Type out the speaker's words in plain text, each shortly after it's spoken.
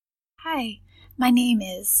Hi, my name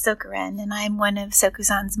is Sokuren, and I am one of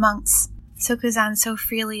Sokuzan's monks. Sokuzan so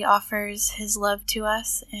freely offers his love to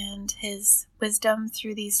us and his wisdom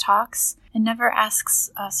through these talks, and never asks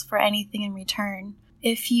us for anything in return.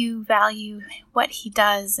 If you value what he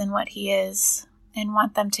does and what he is, and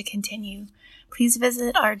want them to continue, please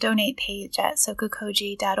visit our donate page at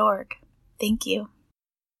sokukoji.org. Thank you.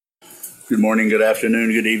 Good morning, good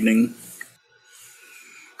afternoon, good evening.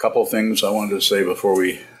 A couple things I wanted to say before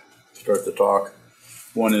we start the talk.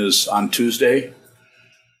 One is on Tuesday,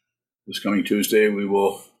 this coming Tuesday, we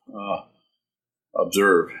will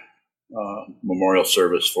observe memorial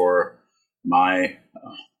service for my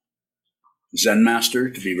Zen master,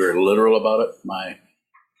 to be very literal about it, my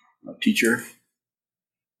teacher,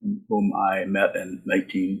 whom I met in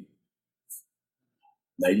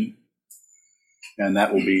 1990. And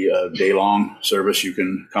that will be a day-long service. You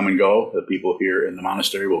can come and go. The people here in the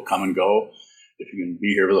monastery will come and go. If you can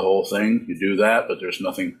be here for the whole thing, you do that, but there's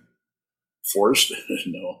nothing forced.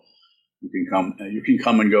 No, you can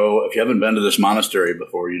come and go. If you haven't been to this monastery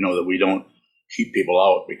before, you know that we don't keep people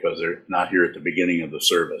out because they're not here at the beginning of the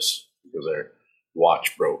service because their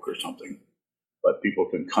watch broke or something. But people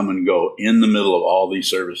can come and go in the middle of all these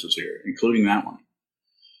services here, including that one.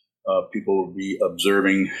 People will be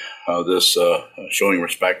observing this, showing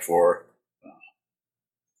respect for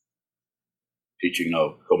teaching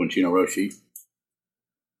of Kobun Chino Roshi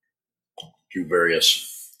through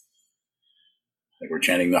various, I think we're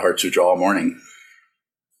chanting the Heart Sutra all morning,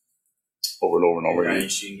 over and over and over again.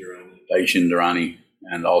 Daishin Dharani,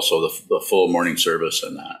 and also the full morning service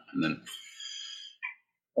and that. And then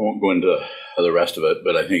I won't go into the rest of it,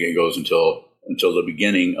 but I think it goes until the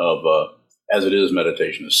beginning of as it is,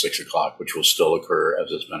 meditation is 6 o'clock, which will still occur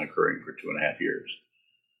as it's been occurring for 2.5 years.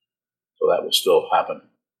 So that will still happen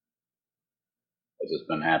as it's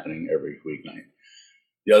been happening every weeknight.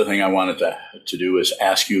 The other thing I wanted to do is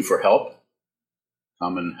ask you for help.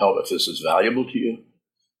 Come and help if this is valuable to you.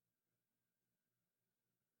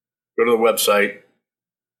 Go to the website,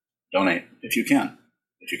 donate if you can.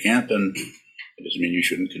 If you can't, then it doesn't mean you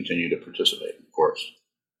shouldn't continue to participate, of course.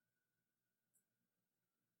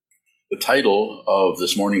 The title of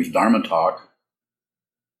this morning's Dharma talk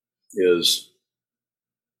is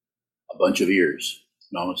A Bunch of Ears.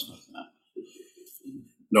 No, it's not that.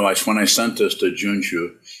 No, when I sent this to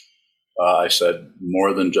Junshu, I said,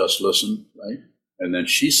 more than just listen, right? And then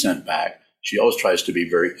she sent back, she always tries to be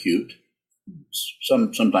very cute,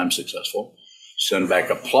 sometimes successful, send back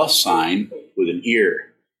a plus sign with an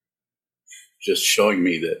ear, just showing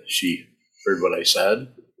me that she heard what I said.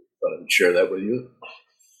 Thought I would share that with you.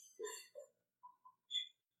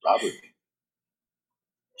 Robert,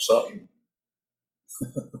 what's up?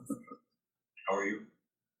 How are you?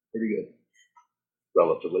 Pretty good,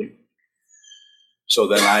 relatively. So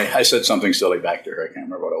then I said something silly back to her. I can't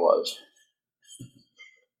remember what it was.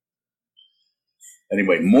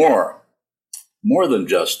 Anyway, more than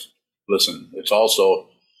just listen. It's also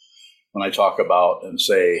when I talk about and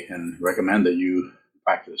say and recommend that you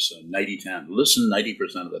practice 90-10. Listen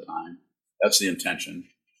 90% of the time. That's the intention.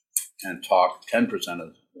 And talk 10%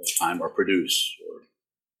 of the time, or produce, or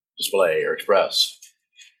display, or express.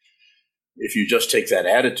 If you just take that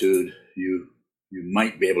attitude, you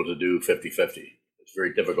might be able to do 50-50. It's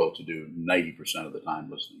very difficult to do 90% of the time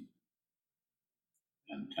listening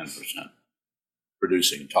and 10%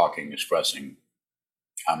 producing, talking, expressing,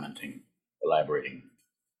 commenting, elaborating.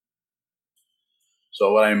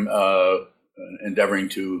 So what I'm endeavoring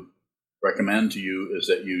to recommend to you is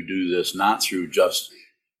that you do this not through just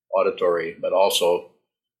auditory, but also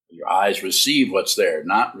your eyes receive what's there,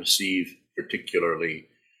 not receive particularly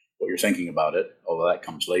what you're thinking about it, although that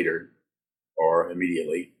comes later or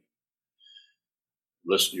immediately.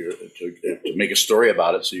 Listen to make a story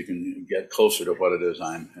about it so you can get closer to what it is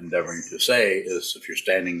I'm endeavoring to say is if you're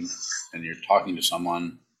standing and you're talking to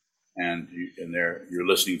someone and you're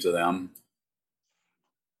listening to them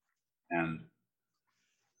and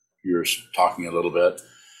you're talking a little bit,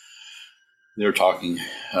 they're talking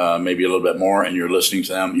maybe a little bit more and you're listening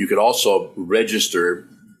to them. You could also register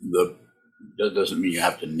that doesn't mean you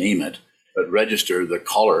have to name it, but register the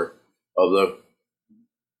color of the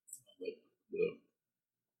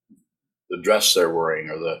dress they're wearing,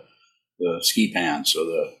 or the ski pants, or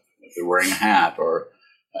if they're wearing a hat, or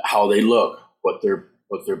how they look, what their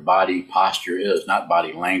body posture is, not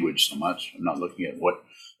body language so much. I'm not looking at what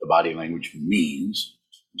the body language means.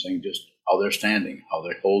 I'm saying just how they're standing, how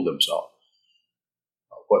they hold themselves.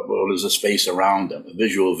 What is the space around them?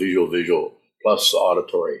 Visual, plus the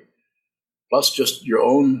auditory, plus just your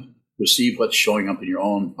own, receive what's showing up in your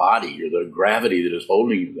own body, or the gravity that is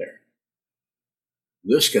holding you there.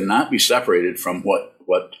 This cannot be separated from what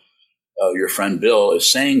your friend Bill is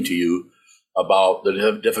saying to you about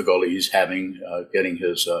the difficulty he's having getting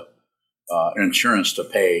his insurance to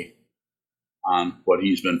pay on what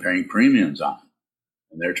he's been paying premiums on.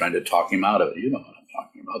 And they're trying to talk him out of it. You know what I'm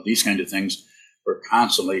talking about. These kind of things, we're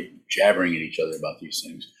constantly jabbering at each other about these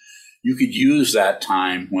things. You could use that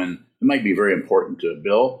time when it might be very important to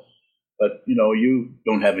Bill, but you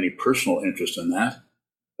don't have any personal interest in that.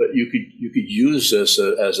 But you could use this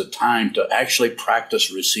as a time to actually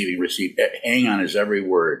practice receive, hang on his every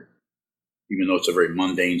word, even though it's a very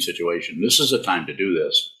mundane situation. This is a time to do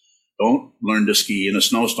this. Don't learn to ski in a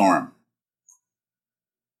snowstorm.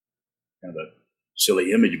 Kind of a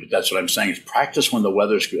silly image, but that's what I'm saying. Is practice when the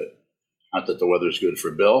weather's good. Not that the weather's good for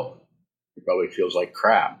Bill. He probably feels like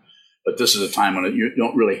crap. But this is a time when you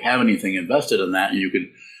don't really have anything invested in that, and you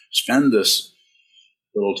can spend this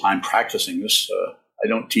little time practicing this. I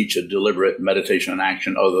don't teach a deliberate meditation and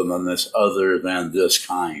action other than this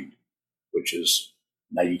kind, which is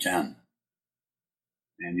 90-10.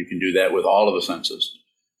 And you can do that with all of the senses.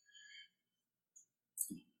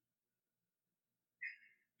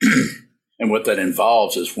 And what that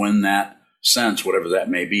involves is when that sense, whatever that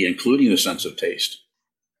may be, including the sense of taste,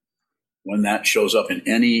 when that shows up in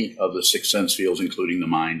any of the 6 sense fields, including the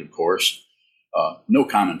mind, of course, no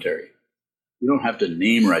commentary. You don't have to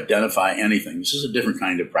name or identify anything. This is a different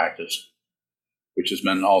kind of practice, which has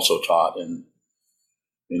been also taught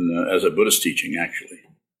as a Buddhist teaching, actually.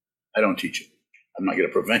 I don't teach it. I'm not going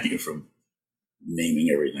to prevent you from naming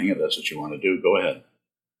everything. If that's what you want to do, go ahead.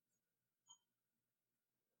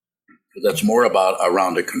 But that's more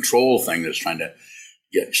around a control thing that's trying to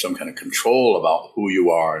get some kind of control about who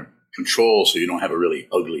you are, and control so you don't have a really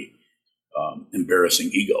ugly,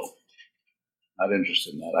 embarrassing ego. Not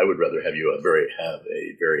interested in that. I would rather have you have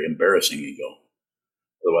a very embarrassing ego.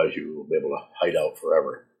 Otherwise, you will be able to hide out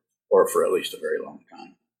forever, or for at least a very long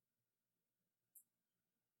time.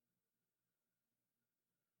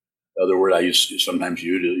 The other word I sometimes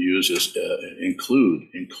use is include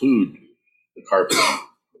the carpet,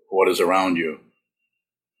 what is around you.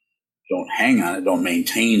 Don't hang on it. Don't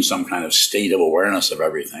maintain some kind of state of awareness of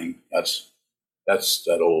everything. That's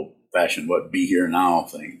that old-fashioned be here now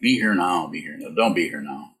thing. Be here now. Be here now. Don't be here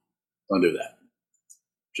now. Don't do that.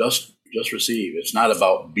 Just receive. It's not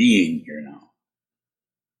about being here now.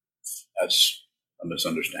 That's a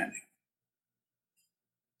misunderstanding.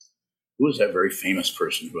 Who is that very famous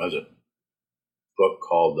person who has a book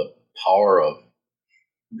called The Power of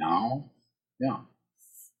Now? Yeah.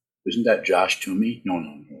 Isn't that Josh Toomey? No, it's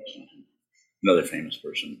not him. Another famous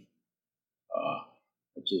person.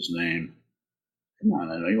 What's his name? Come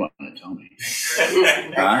on, I know you want to tell me.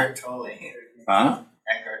 Eckhart Tolle. Huh?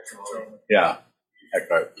 Eckhart Tolle. Yeah,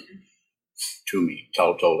 Eckhart Toomey,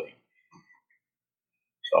 Tolle.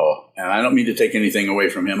 So, and I don't mean to take anything away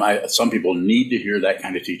from him. Some people need to hear that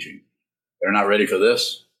kind of teaching. They're not ready for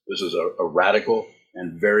this. This is a radical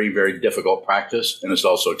and very, very difficult practice, and it's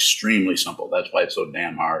also extremely simple. That's why it's so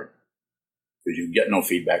damn hard, because you get no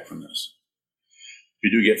feedback from this.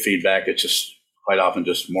 If you do get feedback, it's just quite often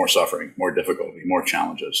just more suffering, more difficulty, more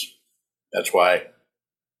challenges. That's why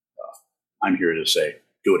I'm here to say,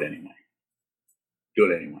 do it anyway.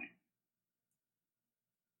 Do it anyway.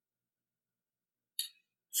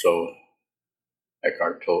 So,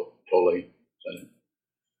 Eckhart Tolle.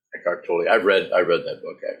 Eckhart Tolle. I read that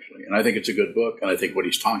book, actually, and I think it's a good book. And I think what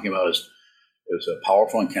he's talking about is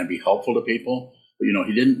powerful and can be helpful to people. But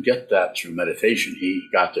he didn't get that through meditation. He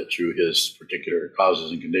got it through his particular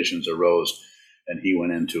causes and conditions arose, and he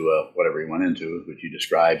went into whatever he went into, which he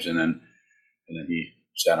describes, and then he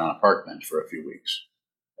sat on a park bench for a few weeks,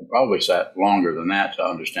 and probably sat longer than that to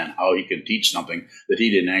understand how he can teach something that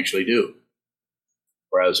he didn't actually do.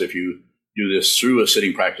 Whereas if you do this through a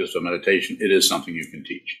sitting practice of meditation, it is something you can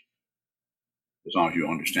teach, as long as you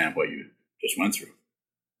understand what you just went through.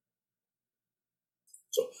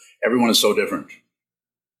 So everyone is so different.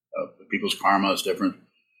 People's karma is different.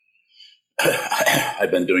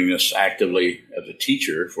 I've been doing this actively as a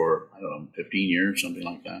teacher for, 15 years, something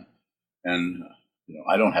like that. And,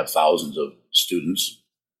 I don't have thousands of students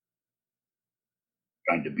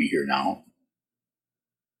trying to be here now.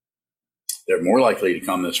 They're more likely to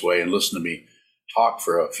come this way and listen to me talk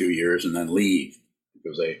for a few years and then leave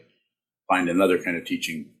because they find another kind of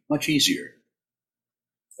teaching much easier.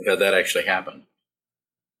 I've had that actually happen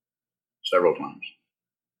several times.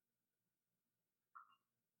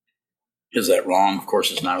 Is that wrong? Of course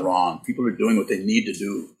it's not wrong. People are doing what they need to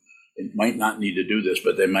do. They might not need to do this,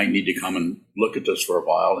 but they might need to come and look at this for a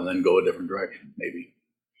while and then go a different direction, maybe.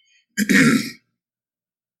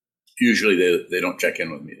 Usually they don't check in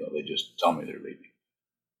with me, though. They just tell me they're leaving.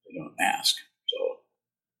 They don't ask. So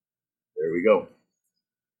there we go.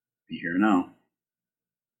 Be here now.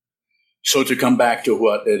 So to come back to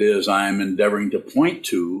what it is I'm endeavoring to point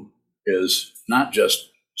to is not just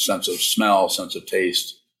sense of smell, sense of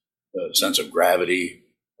taste, sense of gravity,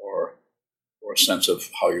 or sense of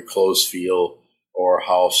how your clothes feel, or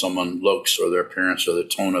how someone looks, or their appearance, or the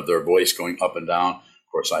tone of their voice going up and down.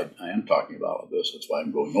 Of course, I am talking about this. That's why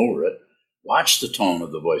I'm going over it. Watch the tone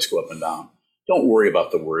of the voice go up and down. Don't worry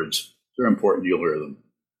about the words. They're important. You'll hear them.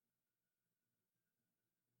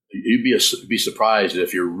 You'd be surprised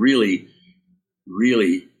if you're really,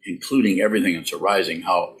 really including everything that's arising,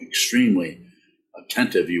 how extremely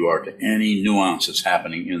attentive you are to any nuance that's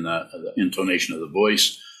happening in the intonation of the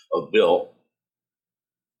voice of Bill,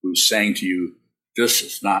 who's saying to you, this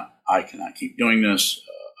is not, I cannot keep doing this.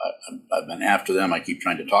 I've been after them. I keep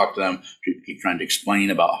trying to talk to them, keep trying to explain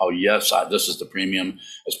about how, yes, this is the premium.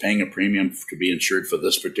 I was paying a premium to be insured for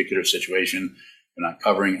this particular situation. We're not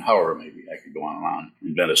covering, however, maybe I could go on and on,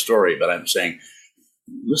 invent a story, but I'm saying,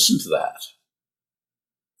 listen to that.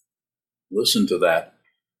 Listen to that,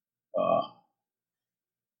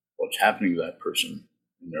 what's happening to that person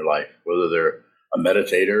in their life, whether they're a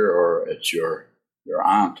meditator or it's your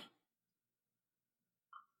aunt.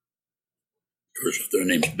 Of course, if their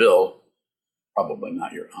name's Bill, probably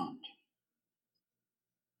not your aunt.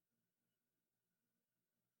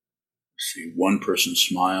 See, one person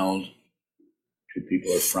smiled, two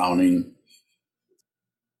people are frowning,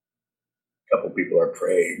 a couple people are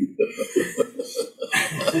praying.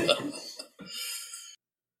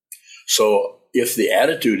 So if the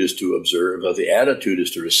attitude is to observe, or the attitude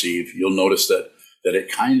is to receive, you'll notice that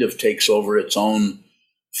it kind of takes over its own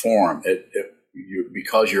form.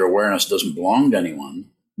 Because your awareness doesn't belong to anyone,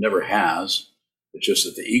 never has. It's just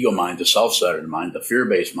that the ego mind, the self-centered mind, the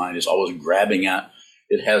fear-based mind is always grabbing at.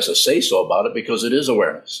 It has a say-so about it because it is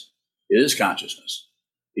awareness. It is consciousness,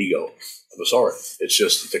 ego of a sort. It's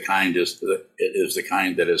just that it is the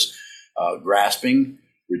kind that is grasping,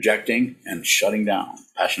 rejecting, and shutting down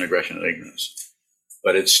passion, aggression, and ignorance.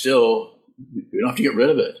 But it's still, you don't have to get rid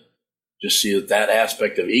of it. Just see that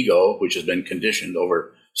aspect of ego, which has been conditioned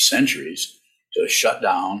over centuries to shut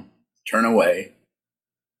down, turn away,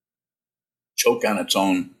 choke on its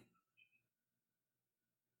own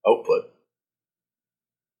output,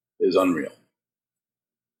 is unreal.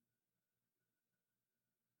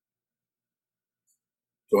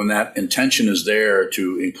 So when that intention is there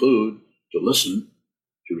to include, to listen,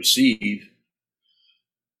 to receive,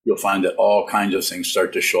 you'll find that all kinds of things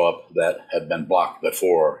start to show up that have been blocked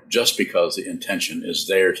before. Just because the intention is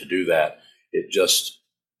there to do that, it just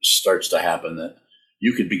starts to happen that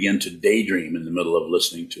you could begin to daydream in the middle of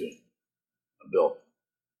listening to Bill.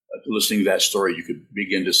 Listening to that story, you could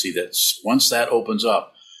begin to see that once that opens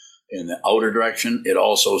up in the outer direction, it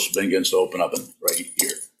also begins to open up right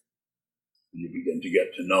here. You begin to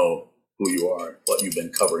get to know who you are, what you've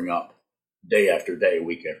been covering up day after day,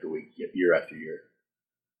 week after week, year after year.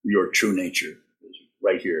 Your true nature is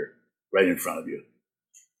right here, right in front of you.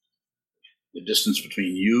 The distance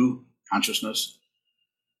between you, consciousness,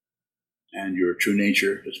 and your true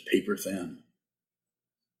nature is paper thin.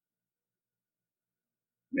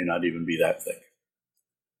 May not even be that thick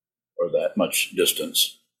or that much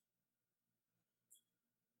distance.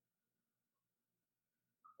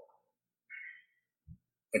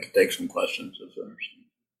 I could take some questions if there are some.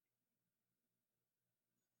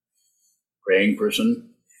 Praying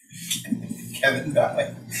person? Kevin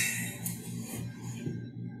Valley.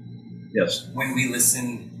 Yes. When we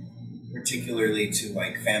listen particularly to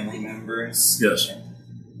like family members, yes,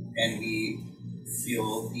 and we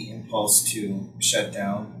feel the impulse to shut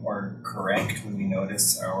down or correct when we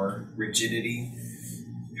notice our rigidity,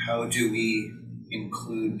 how do we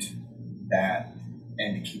include that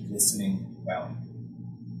and keep listening well?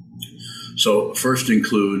 So first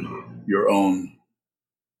include your own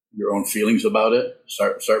feelings about it.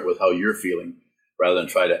 Start with how you're feeling rather than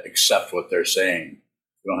try to accept what they're saying.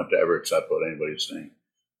 You don't have to ever accept what anybody's saying.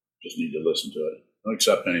 Just need to listen to it. Don't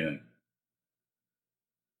accept anything.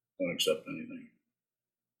 Don't accept anything.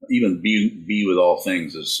 Even be with all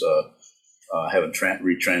things is, I haven't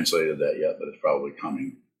retranslated that yet, but it's probably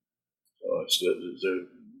coming. So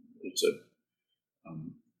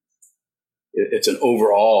it's an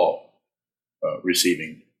overall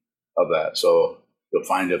receiving of that. So you'll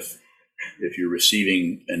find if you're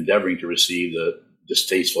receiving, endeavoring to receive the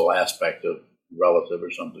distasteful aspect of relative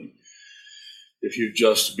or something, if you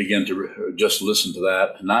just begin to just listen to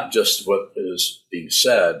that, not just what is being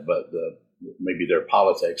said, but maybe their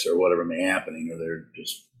politics or whatever may be happening, or their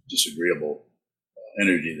just disagreeable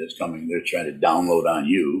energy that's coming, they're trying to download on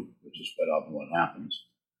you, which is quite often what happens.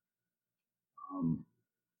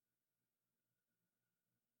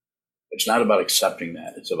 It's not about accepting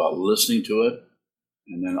that. It's about listening to it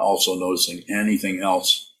and then also noticing anything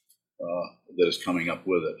else that is coming up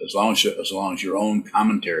with it. As long as your own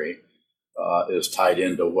commentary is tied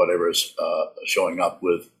into whatever is showing up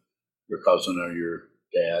with your cousin or your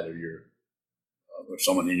dad or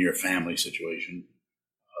someone in your family situation,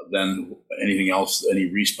 then anything else, any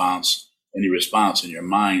response in your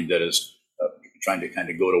mind that is trying to kind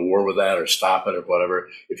of go to war with that or stop it or whatever,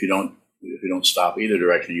 if you don't stop either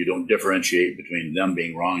direction, you don't differentiate between them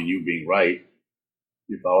being wrong and you being right.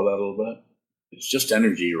 You follow that a little bit? It's just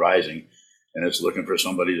energy rising, and it's looking for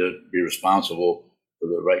somebody to be responsible for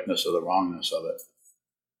the rightness or the wrongness of it.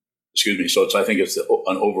 Excuse me. So I think it's an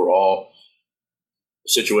overall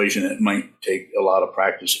situation. It might take a lot of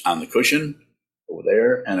practice on the cushion over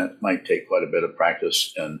there, and it might take quite a bit of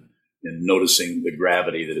practice in noticing the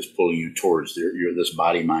gravity that is pulling you towards this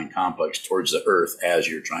body-mind complex, towards the earth as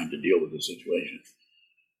you're trying to deal with the situation.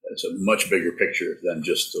 It's a much bigger picture than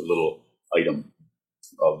just a little item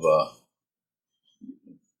of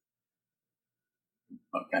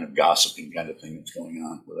kind of gossiping kind of thing that's going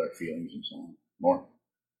on with our feelings and so on. More?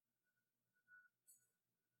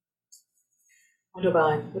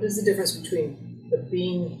 Mondovine, what is the difference between the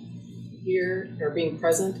being here or being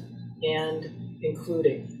present and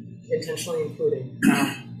intentionally including?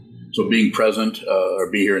 So being present or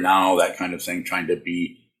be here now, that kind of thing, trying to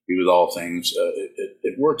be with all things,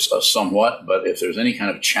 it works somewhat, but if there's any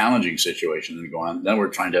kind of challenging situation that go on, then we're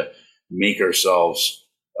trying to make ourselves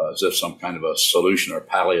as if some kind of a solution or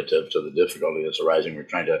palliative to the difficulty that's arising.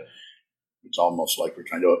 It's almost like we're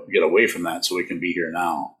trying to get away from that so we can be here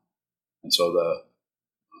now. And so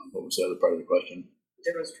what was the other part of the question? The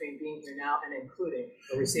difference between being here now and including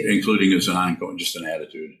or receiving. Including is an ongoing, just an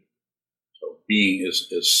attitude. So being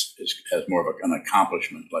has more of an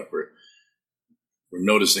accomplishment, like we're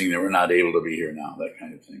noticing that we're not able to be here now, that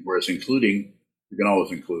kind of thing. Whereas including, you can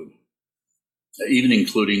always include. Even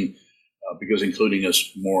including, because including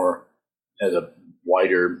has a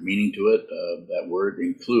wider meaning to it. That word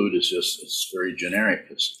include it's very generic.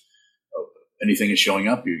 It's anything is showing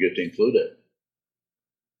up, you get to include it.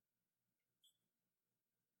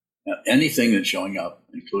 Now, anything that's showing up,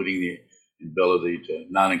 including the ability to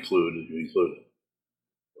not include, you include it.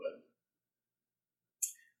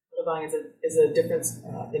 Is a difference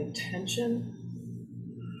intention?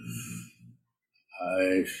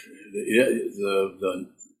 The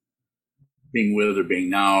being with or being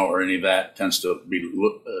now or any of that tends to be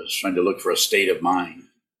trying to look for a state of mind,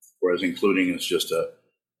 whereas including is just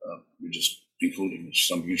you're just including.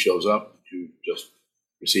 Something shows up, you just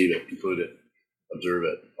receive it, include it, observe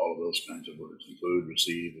it, all of those kinds of words. Include,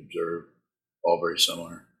 receive, observe, all very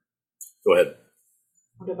similar. Go ahead.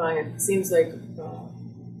 It seems like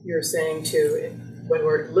you're saying when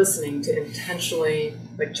we're listening to intentionally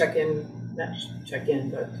but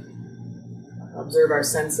observe our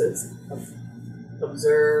senses,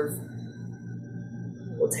 observe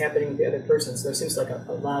what's happening with the other person. So there seems like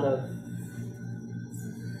a lot of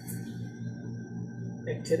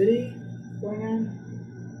activity going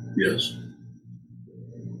on. Yes.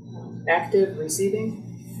 Active receiving.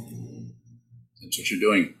 That's what you're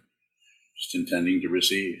doing. Just intending to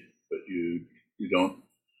receive, but you're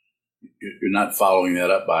not following that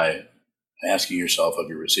up by asking yourself if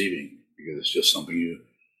you're receiving, because it's just something you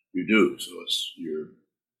do. So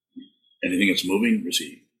anything that's moving,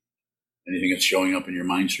 receive. Anything that's showing up in your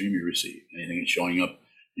mind stream, you receive. Anything that's showing up in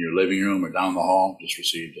your living room or down the hall, just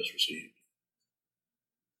receive, just receive.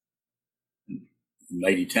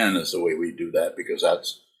 90-10 is the way we do that, because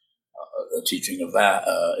that's a teaching of that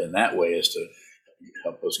in that way is to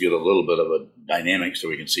help us get a little bit of a dynamic so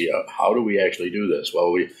we can see how do we actually do this.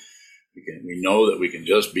 Well, we know that we can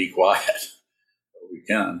just be quiet. We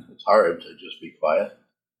can. It's hard to just be quiet.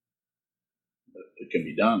 But it can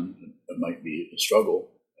be done. It might be a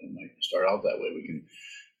struggle. It might start out that way. We can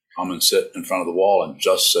come and sit in front of the wall and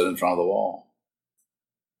just sit in front of the wall.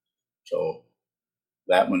 So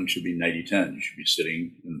that one should be 90-10. You should be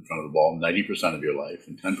sitting in front of the wall 90% of your life,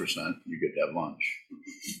 and 10% you get to have lunch.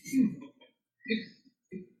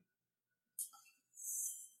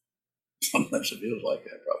 Sometimes it feels like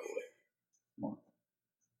that, probably.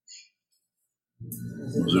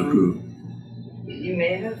 Zuku. You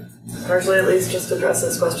may have partially at least just addressed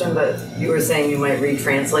this question, but you were saying you might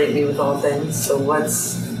retranslate me with all things. So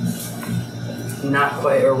what's not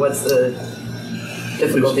quite, or what's the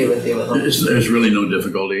difficulty with you with all things? There's really no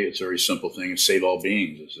difficulty. It's a very simple thing. Save all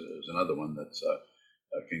beings is another one that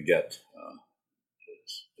can get.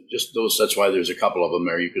 Just those. That's why there's a couple of them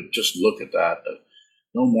there. You could just look at that.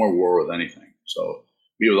 No more war with anything. So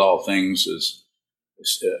be with all things is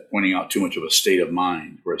pointing out too much of a state of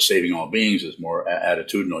mind, whereas saving all beings is more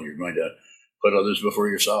attitudinal. You're going to put others before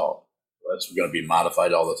yourself. That's going to be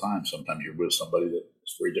modified all the time. Sometimes you're with somebody that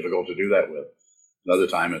it's very difficult to do that with. Another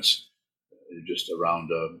time you're just around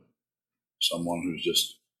someone who's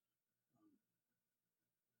just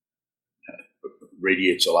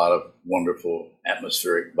radiates a lot of wonderful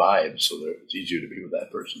atmospheric vibes, so that it's easier to be with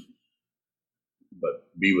that person. But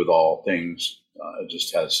be with all things, it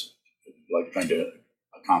just has like trying to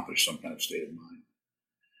accomplish some kind of state of mind.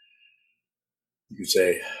 You could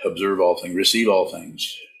say observe all things, receive all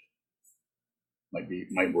things.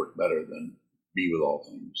 Might work better than be with all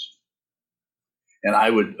things. And I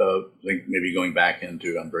would think maybe going back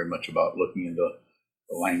into, I'm very much about looking into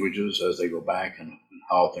the languages as they go back and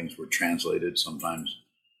how things were translated. Sometimes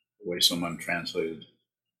the way someone translated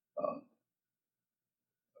a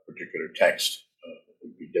particular text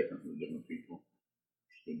would be different with different people.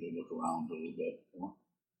 It's good to look around a little bit more.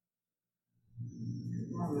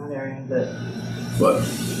 Well, not area, but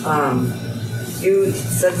you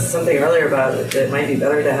said something earlier about it might be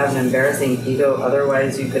better to have an embarrassing ego,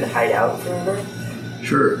 otherwise you could hide out forever.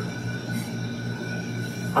 Sure.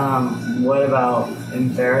 What about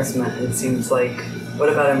embarrassment? It seems like, what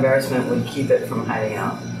about embarrassment would keep it from hiding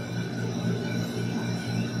out?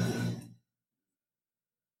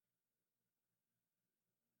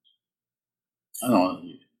 I don't know.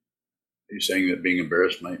 Are you saying that being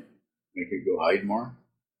embarrassed might make it go hide more?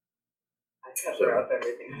 I cover up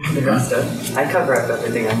everything I'm embarrassed of. I cover up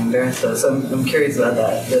everything I'm embarrassed of, so I'm curious about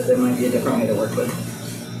that there might be a different way to work with.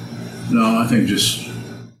 No, I think just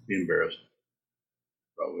be embarrassed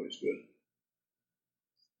probably is good.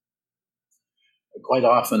 Quite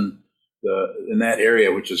often, in that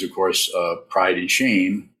area, which is of course pride and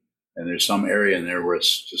shame, and there's some area in there where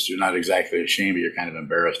it's just you're not exactly ashamed, but you're kind of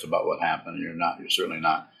embarrassed about what happened. You're certainly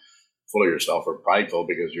not full of yourself or prideful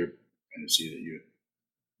because you're going to see that you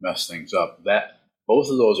mess things up. That both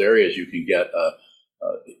of those areas you can get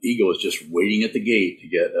ego is just waiting at the gate to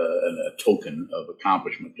get a token of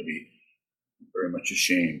accomplishment, to be very much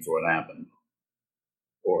ashamed for what happened,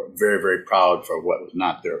 or very, very proud for what was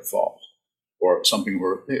not their fault, or something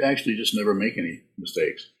where they actually just never make any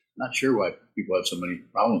mistakes. Not sure why people have so many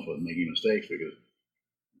problems with making mistakes, because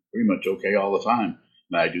pretty much okay all the time.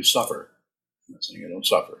 And I do suffer. I'm not saying I don't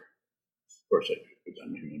suffer. Of course I do, because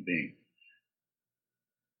I'm a human being.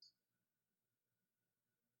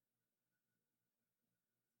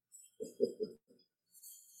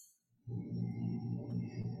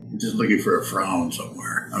 I'm just looking for a frown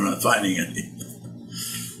somewhere. I'm not finding any.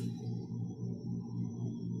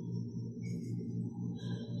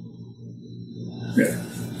 Yeah.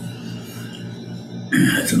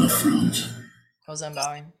 That's enough frowns. How's that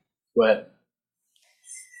bowing? Go ahead.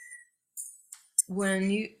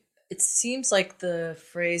 It seems like the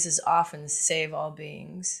phrase is often save all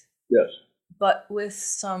beings. Yes. But with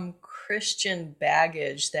some Christian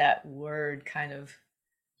baggage, that word kind of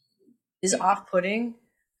is off-putting.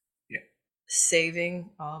 Yeah.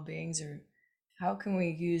 Saving all beings, or how can we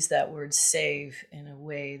use that word save in a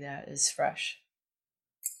way that is fresh?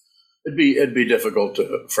 It'd be difficult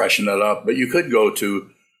to freshen it up, but you could go to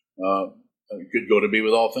be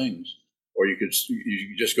with all things, or you could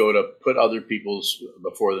just go to put other people's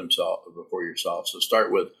before yourself. So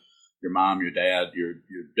start with your mom, your dad, your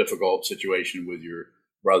difficult situation with your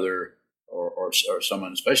brother or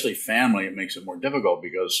someone, especially family. It makes it more difficult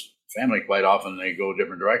because family quite often they go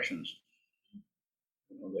different directions.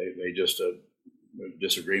 They just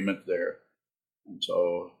disagreement there. And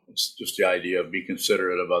so it's just the idea of be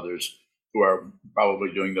considerate of others who are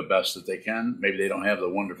probably doing the best that they can. Maybe they don't have the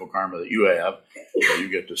wonderful karma that you have, so you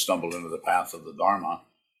get to stumble into the path of the Dharma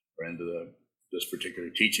or into this particular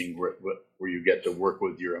teaching where you get to work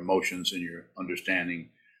with your emotions and your understanding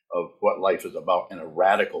of what life is about in a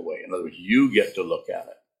radical way. In other words, you get to look at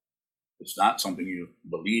it. It's not something you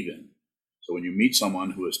believe in. So when you meet someone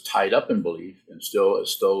who is tied up in belief and still,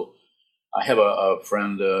 I have a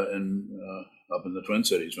friend up in the Twin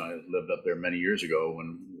Cities when I lived up there many years ago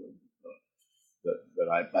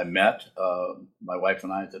that I met. My wife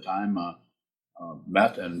and I at the time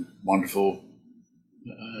met, and wonderful,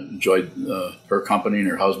 enjoyed her company and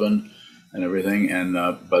her husband and everything. And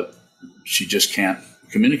but she just can't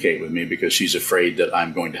communicate with me because she's afraid that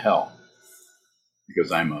I'm going to hell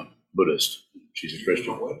because I'm a Buddhist. She's a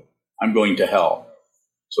Christian. I'm going to hell,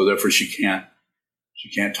 so therefore she can't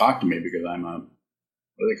talk to me because I'm a, what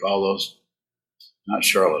do they call those? Not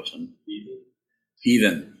charlatan.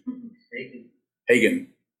 Heathen. Pagan.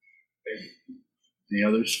 Any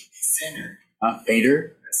others? Sinner.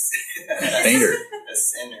 Painter? Painter. A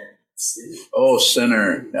sinner. Oh,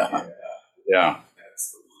 sinner. Yeah.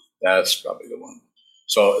 That's probably the one.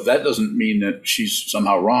 So that doesn't mean that she's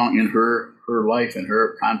somehow wrong in her life, in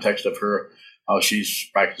her context of her, how she's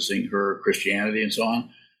practicing her Christianity and so on.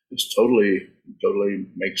 It's totally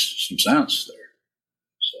makes some sense there.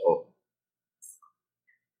 So,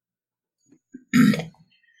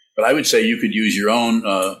 but I would say you could use your own,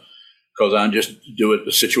 Kozan, just do it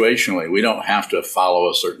situationally. We don't have to follow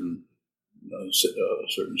a certain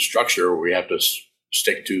structure where we have to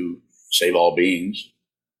stick to save all beings.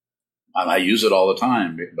 And I use it all the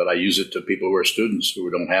time, but I use it to people who are students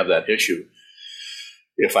who don't have that issue.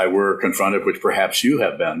 If I were confronted, which perhaps you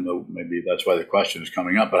have been, maybe that's why the question is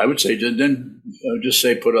coming up. But I would say then just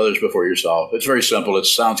say put others before yourself. It's very simple. It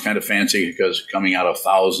sounds kind of fancy because coming out of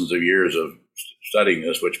thousands of years of studying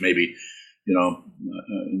this, which maybe,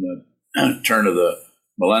 in the turn of the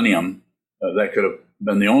millennium, that could have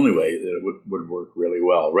been the only way that it would work really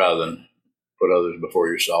well, rather than put others before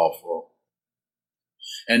yourself.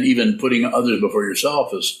 And even putting others before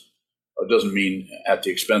yourself doesn't mean at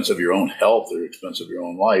the expense of your own health or expense of your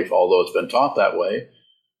own life, although it's been taught that way.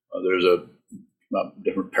 There's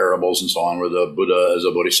different parables and so on where the Buddha as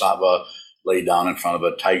a bodhisattva laid down in front of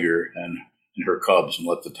a tiger and her cubs and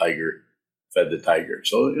let the tiger fed the tiger.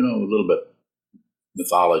 So, a little bit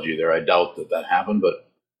mythology there. I doubt that happened,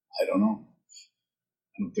 but I don't know.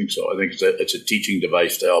 I don't think so. I think it's a teaching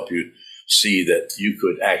device to help you see that you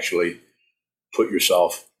could actually put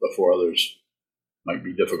yourself before others. Might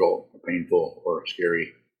be difficult or painful or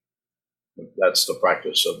scary. But that's the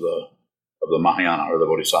practice of the Mahayana or the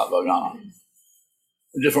Bodhisattva Gana.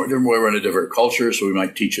 Different way, we're in a different culture, so we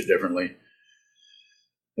might teach it differently.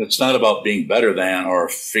 It's not about being better than or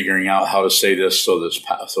figuring out how to say this so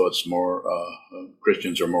it's more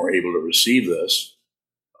Christians are more able to receive this.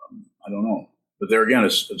 I don't know, but there again,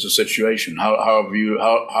 it's a situation. How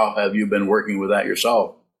have you been working with that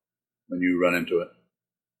yourself when you run into it?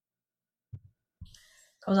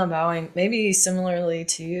 Kozan bowing. Maybe similarly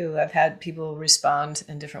to you, I've had people respond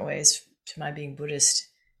in different ways to my being Buddhist,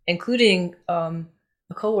 including a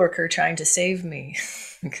coworker trying to save me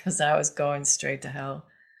because I was going straight to hell.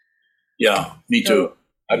 Yeah, me too.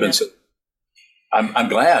 I'm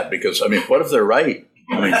glad because what if they're right?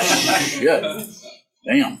 Shit,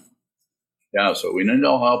 damn. Yeah, so we need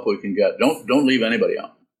all help we can get. Don't leave anybody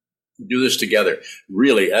out. Do this together.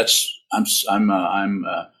 Really, I'm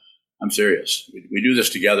serious. We do this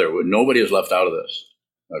together. Nobody is left out of this.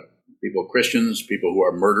 People, Christians, people who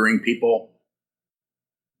are murdering people.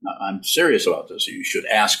 I'm serious about this. You should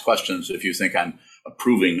ask questions if you think I'm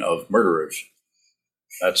approving of murderers.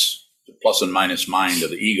 That's the plus and minus mind of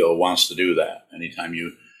the ego wants to do that. Anytime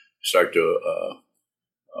you start to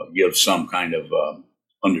give some kind of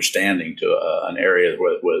understanding to an area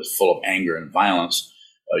where it's full of anger and violence,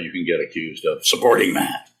 you can get accused of supporting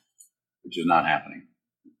that, which is not happening.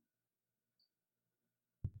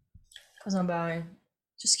 Kozan bowing.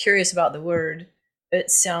 Just curious about the word.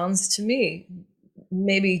 It sounds to me,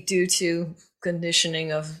 maybe due to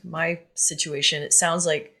conditioning of my situation, it sounds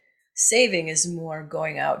like saving is more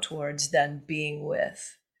going out towards than being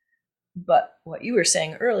with. But what you were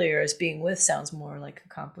saying earlier is being with sounds more like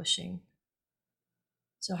accomplishing.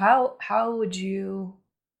 So how would you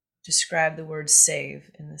describe the word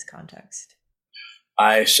save in this context?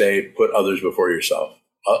 I say put others before yourself.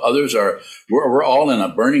 We're all in a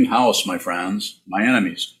burning house, my friends, my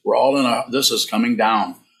enemies. We're all this is coming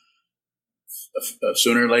down.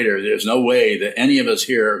 Sooner or later, there's no way that any of us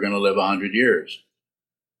here are going to live 100 years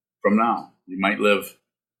from now. You might live,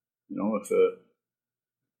 if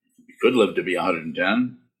you could live to be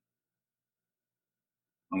 110.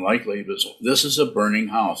 Unlikely, but this is a burning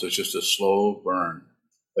house. It's just a slow burn.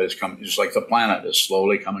 But it's coming, just like the planet is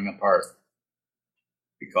slowly coming apart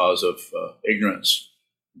because of ignorance.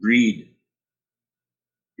 Greed,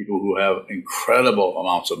 people who have incredible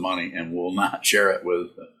amounts of money and will not share it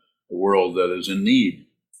with the world that is in need.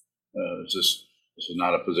 This is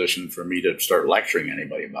not a position for me to start lecturing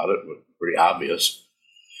anybody about it, but pretty obvious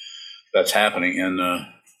that's happening. And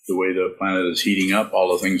the way the planet is heating up,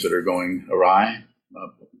 all the things that are going awry,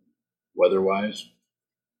 weather-wise.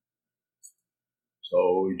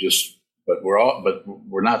 So but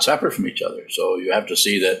we're not separate from each other. So you have to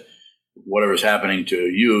see that whatever's happening to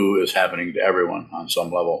you is happening to everyone on some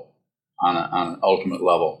level, on an ultimate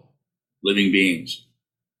level. Living beings,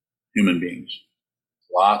 human beings,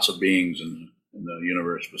 lots of beings in the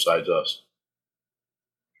universe besides us.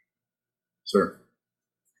 Sir?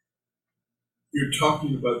 You're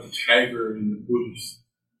talking about the tiger and the Buddhists.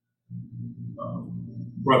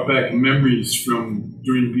 Brought back memories from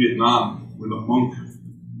during Vietnam when a monk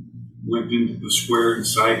went into the square in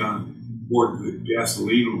Saigon, poured the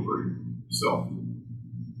gasoline over himself.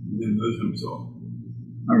 and then lit himself.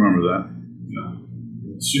 I remember that. Yeah.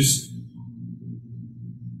 It's just,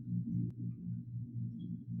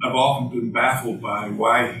 I've often been baffled by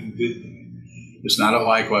why he did that. It's not a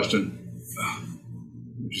why question.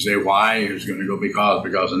 If you say why, it's going to go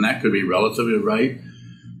because, and that could be relatively right,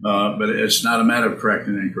 but it's not a matter of correct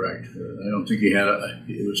and incorrect. I don't think he had I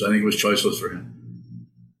think it was choiceless for him.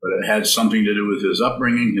 But it had something to do with his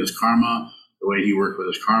upbringing, his karma, the way he worked with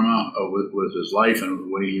his karma, with his life, and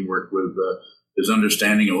the way he worked with his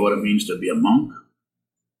understanding of what it means to be a monk.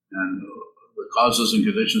 And the causes and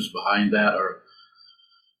conditions behind that are,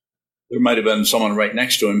 there might have been someone right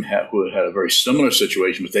next to him who had a very similar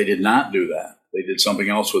situation, but they did not do that. They did something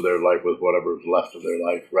else with their life, with whatever was left of their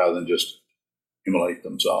life, rather than just immolate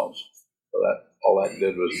themselves. So that all that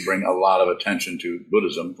did was bring a lot of attention to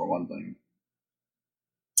Buddhism, for one thing,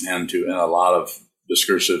 and a lot of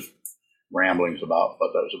discursive ramblings about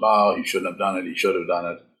what that was about. He shouldn't have done it. He should have done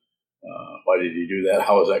it. Why did he do that?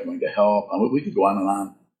 How is that going to help? I mean, we could go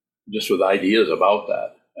on just with ideas about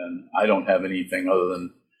that. And I don't have anything other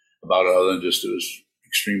than just it was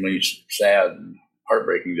extremely sad and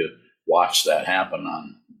heartbreaking to watch that happen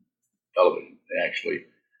on television. They actually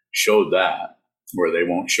showed that, where they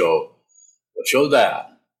won't show. They'll show that,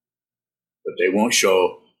 but they won't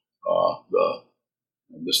show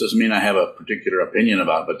this doesn't mean I have a particular opinion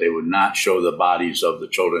about it, but they would not show the bodies of the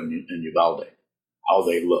children in Uvalde, how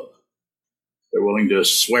they look. They're willing to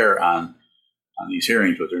swear on these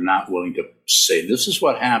hearings, but they're not willing to say, this is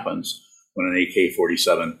what happens when an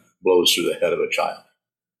AK-47 blows through the head of a child.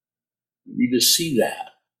 We need to see that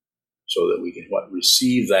so that we can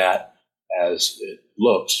receive that as it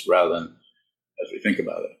looks rather than as we think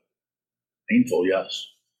about it. Painful, yes.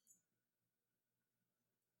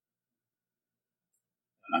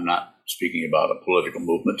 I'm not speaking about a political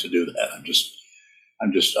movement to do that.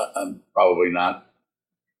 I'm probably not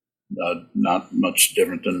much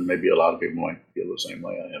different than maybe a lot of people might feel the same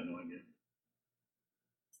way. I have no idea.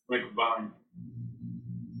 Like Bonnie,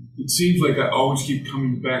 it seems like I always keep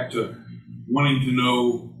coming back to wanting to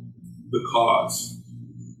know the cause.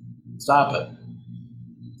 Stop it.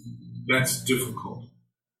 That's difficult.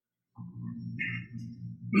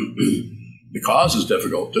 The cause is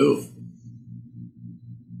difficult too.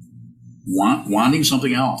 Wanting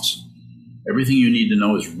something else. Everything you need to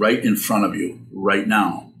know is right in front of you right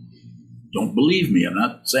now. Don't believe me. I'm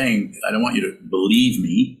not saying I don't want you to believe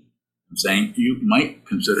me. I'm saying you might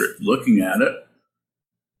consider looking at it.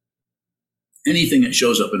 Anything that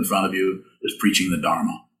shows up in front of you is preaching the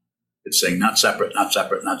Dharma. It's saying not separate, not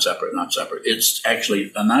separate, not separate, not separate. It's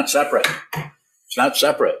actually not separate. It's not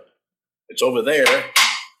separate. It's over there,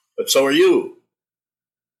 but so are you.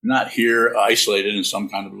 You're not here isolated in some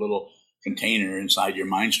kind of little container inside your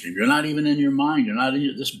mind stream. You're not even in your mind. You're not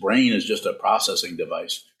in this brain is just a processing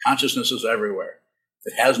device. Consciousness is everywhere.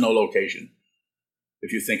 It has no location.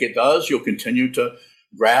 If you think it does, you'll continue to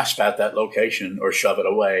grasp at that location or shove it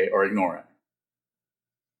away or ignore it.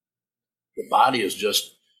 The body is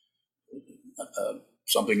just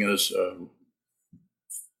something that is, an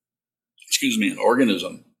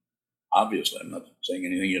organism. Obviously, I'm not saying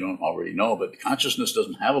anything you don't already know, but consciousness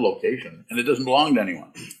doesn't have a location, and it doesn't belong to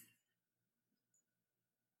anyone.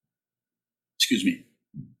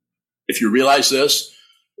 If you realize this,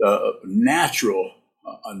 a natural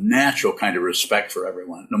kind of respect for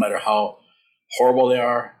everyone, no matter how horrible they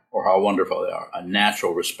are or how wonderful they are, a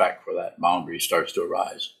natural respect for that boundary starts to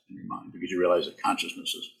arise in your mind because you realize that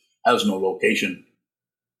consciousness has no location.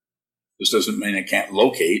 This doesn't mean it can't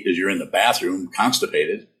locate as you're in the bathroom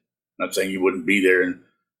constipated. I'm not saying you wouldn't be there and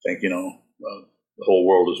think, the whole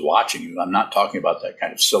world is watching you. I'm not talking about that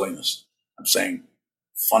kind of silliness. I'm saying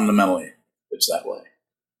fundamentally it's that way.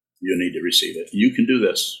 You need to receive it. You can do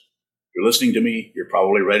this. If you're listening to me, you're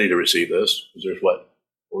probably ready to receive this because there's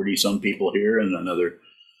 40-some people here and another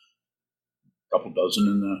couple dozen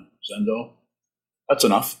in the Zendo. That's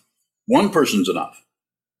enough. One person's enough.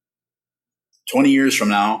 20 years from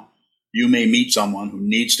now, you may meet someone who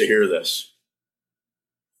needs to hear this.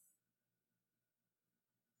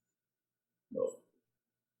 No.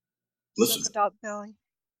 Listen. Sokoda Bowing.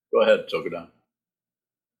 Go ahead, Sokoda.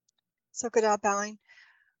 Sokoda Bowing.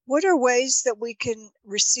 What are ways that we can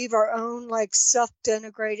receive our own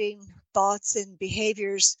self-denigrating thoughts and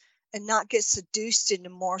behaviors and not get seduced into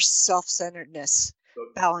more self-centeredness?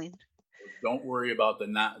 Bowing. Don't worry about the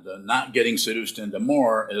not getting seduced into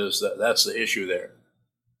more. That's the issue there.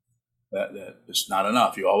 That it's not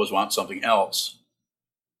enough. You always want something else.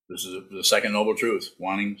 This is the second noble truth: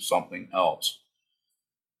 wanting something else.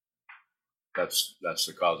 That's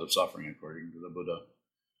the cause of suffering, according to the Buddha.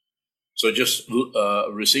 So just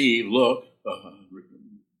receive, look,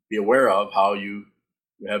 be aware of how you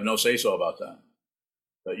have no say-so about that.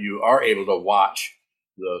 But you are able to watch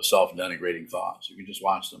the self-denigrating thoughts. You can just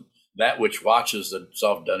watch them. That which watches the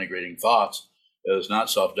self-denigrating thoughts is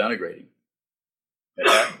not self-denigrating.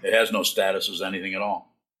 It has no status as anything at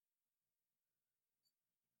all.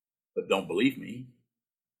 But don't believe me.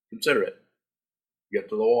 Consider it. Get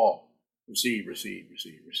to the wall. Receive, receive,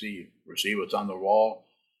 receive, receive. Receive what's on the wall.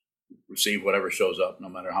 Receive whatever shows up, no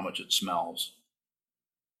matter how much it smells.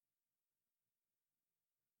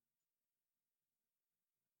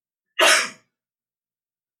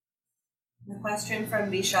 A question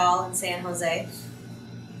from Vishal in San Jose.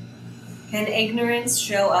 Can ignorance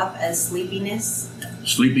show up as sleepiness?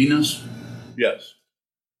 Sleepiness? Yes.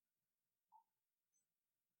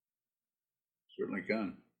 Certainly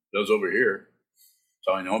can. It does over here.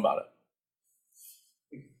 That's how I know about it.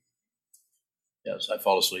 Yes, I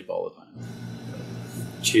fall asleep all the time.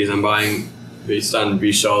 Geez, I'm buying, based on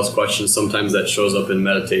Vishal's question, sometimes that shows up in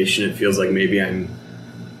meditation. It feels like maybe I'm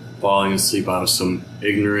falling asleep out of some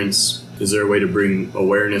ignorance. Is there a way to bring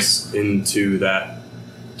awareness into that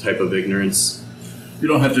type of ignorance? You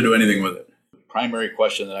don't have to do anything with it. The primary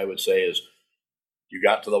question that I would say is, you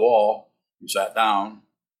got to the wall, you sat down,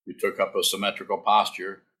 you took up a symmetrical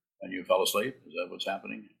posture, and you fell asleep. Is that what's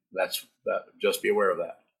happening? That's that. Just be aware of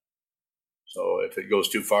that. So if it goes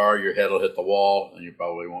too far, your head will hit the wall, and you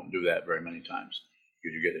probably won't do that very many times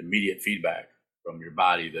because you get immediate feedback from your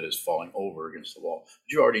body that is falling over against the wall.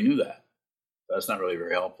 But you already knew that. That's not really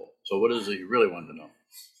very helpful. So what is it you really want to know?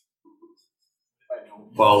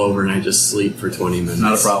 Fall over and I just sleep for 20 minutes.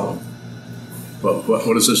 Not a problem. But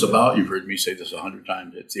what is this about? You've heard me say this 100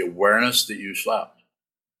 times. It's the awareness that you slept.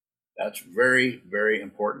 That's very, very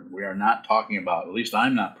important. We are not talking about, at least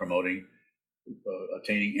I'm not promoting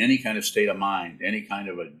attaining any kind of state of mind, any kind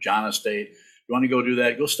of a jhana state. You want to go do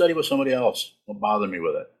that? Go study with somebody else. Don't bother me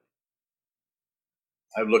with it.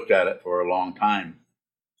 I've looked at it for a long time.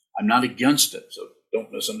 I'm not against it, so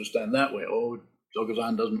don't misunderstand that way. Oh,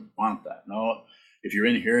 Zogazan doesn't want that. No, if you're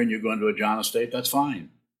in here and you go into a jhana state, that's fine.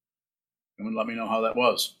 Come and let me know how that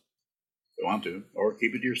was. If you want to, or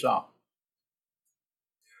keep it to yourself.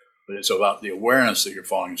 But it's about the awareness that you're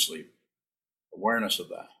falling asleep. Awareness of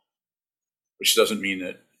that. Which doesn't mean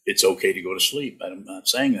that it's okay to go to sleep. I'm not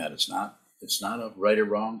saying that. It's not a right or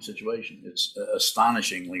wrong situation. It's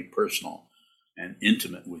astonishingly personal and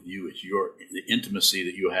intimate with you. It's the intimacy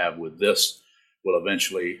that you have with this will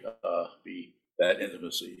eventually be, that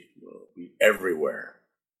intimacy will be everywhere.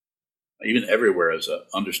 Even everywhere is an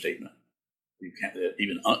understatement. You can't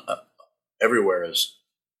even everywhere is,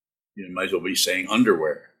 you might as well be saying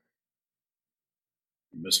underwear.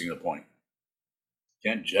 You're missing the point.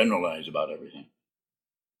 You can't generalize about everything.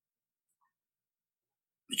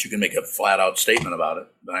 But you can make a flat out statement about it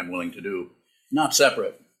that I'm willing to do. Not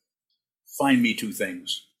separate. Find me two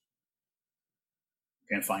things.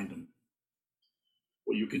 You can't find them.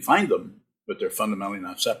 Well, you can find them, but they're fundamentally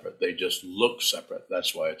not separate. They just look separate.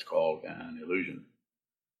 That's why it's called an illusion.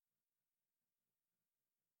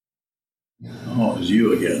 Oh, it's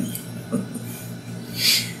you again.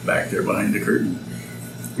 Back there behind the curtain.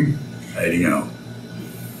 Hiding out.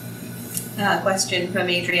 Question from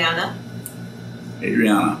Adriana.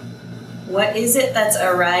 Adriana. What is it that's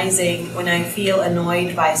arising when I feel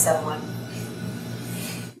annoyed by someone?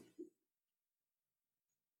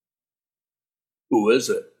 Who is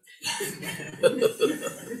it?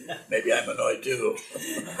 Maybe I'm annoyed too.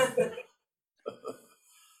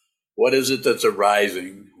 What is it that's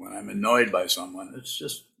arising when I'm annoyed by someone?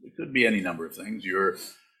 It could be any number of things. You're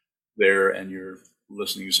there and you're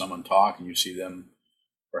listening to someone talk and you see them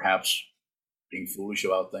perhaps being foolish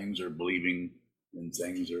about things or believing in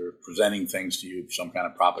things or presenting things to you, some kind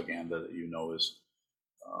of propaganda that you know is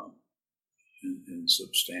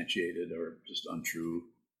insubstantiated or just untrue,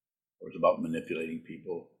 or it's about manipulating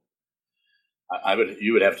people.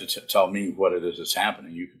 You would have to tell me what it is that's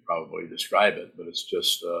happening. You could probably describe it, but it's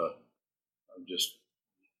just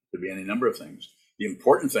could be any number of things. The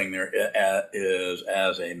important thing there is,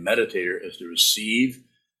 as a meditator, is to receive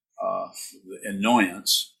the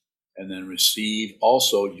annoyance and then receive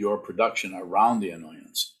also your production around the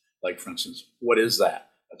annoyance. Like, for instance, what is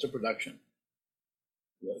that? That's a production.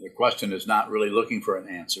 The question is not really looking for an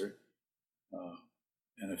answer.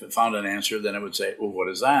 And if it found an answer, then it would say, well, what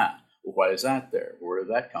is that? Well, why is that there? Where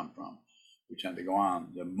did that come from? We tend to go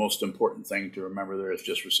on. The most important thing to remember there is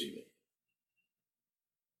just receive it.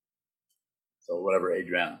 So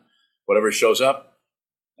whatever shows up,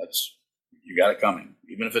 you got it coming.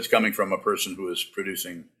 Even if it's coming from a person who is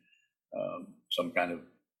producing some kind of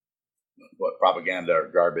propaganda or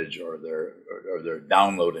garbage, or they're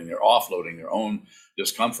downloading, they're offloading their own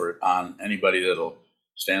discomfort on anybody that'll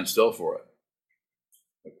stand still for it.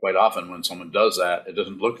 But quite often when someone does that, it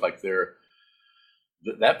doesn't look like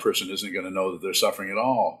that person isn't going to know that they're suffering at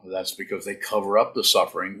all. That's because they cover up the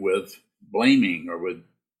suffering with blaming, or with,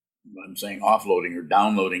 I'm saying, offloading or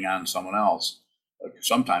downloading on someone else.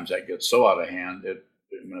 Sometimes that gets so out of hand,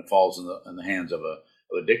 when it falls in the hands of a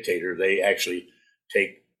dictator, they actually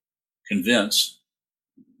convince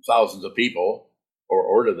thousands of people or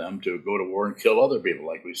order them to go to war and kill other people,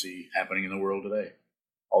 like we see happening in the world today.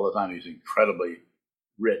 All the time, these incredibly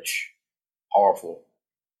rich, powerful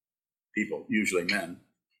people, usually men,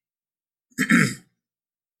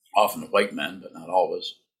 often white men, but not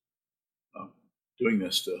always, doing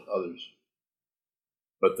this to others.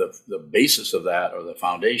 But the basis of that, or the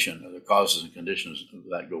foundation, or the causes and conditions of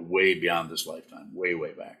that, go way beyond this lifetime, way,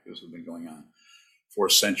 way back. This has been going on for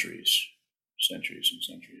centuries and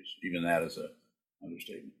centuries. Even that is an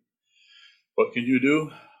understatement. What can you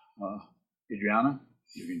do, Adriana?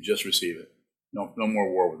 You can just receive it. No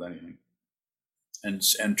more war with anything.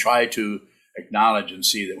 And try to acknowledge and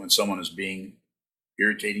see that when someone is being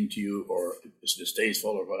irritating to you, or is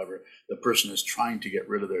distasteful or whatever, the person is trying to get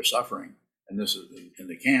rid of their suffering. And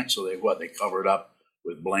they can't, so they cover it up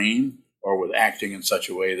with blame, or with acting in such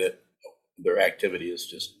a way that their activity is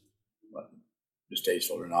just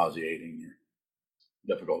distasteful or nauseating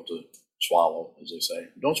or difficult to swallow, as they say.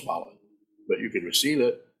 Don't swallow it, but you could receive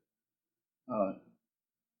it.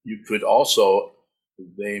 You could also,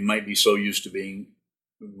 they might be so used to being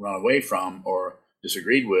run away from or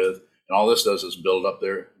disagreed with, and all this does is build up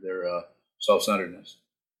their self-centeredness.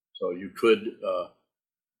 So you could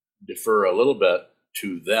defer a little bit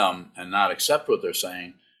to them and not accept what they're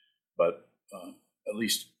saying, but at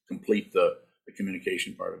least complete the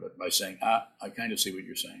communication part of it by saying, I kind of see what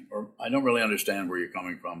you're saying, or I don't really understand where you're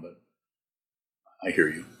coming from, but I hear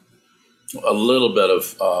you. A little bit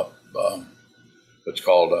of what's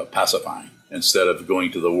called pacifying, instead of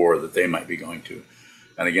going to the war that they might be going to.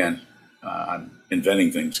 And again, I'm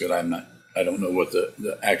inventing things because I don't know what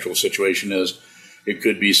the actual situation is. It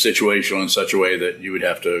could be situational in such a way that you would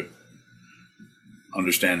have to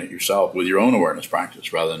understand it yourself with your own awareness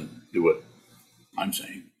practice, rather than do what I'm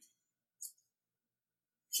saying.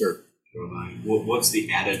 Sure. What's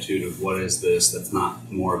the attitude of what is this that's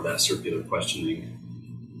not more of that circular questioning?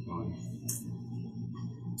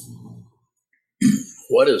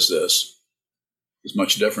 What is this is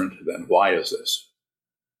much different than why is this.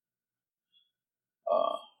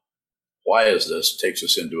 Why is this takes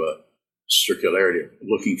us into a circularity of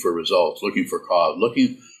looking for results, looking for cause,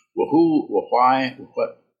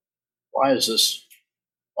 why is this?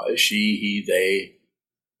 Why is she, he, they?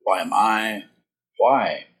 Why am I?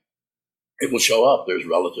 Why? It will show up. There's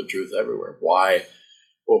relative truth everywhere. Why?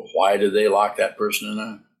 Well, why did they lock that person in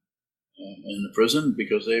the prison?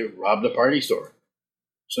 Because they robbed a party store.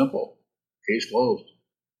 Simple. Case closed.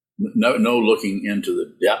 No looking into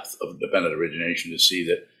the depth of dependent origination to see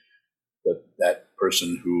that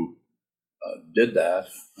person who did that,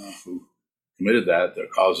 who committed that, their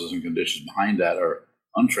causes and conditions behind that are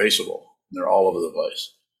untraceable. They're all over the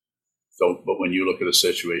place. So, but when you look at a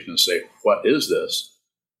situation and say, what is this?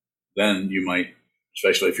 Then you might,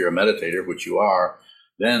 especially if you're a meditator, which you are,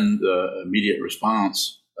 then the immediate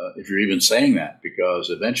response, if you're even saying that, because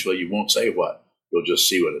eventually you won't say what, you'll just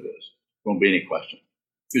see what it is. There won't be any question,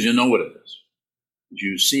 because you know what it is.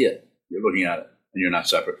 You see it, you're looking at it, and you're not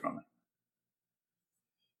separate from it.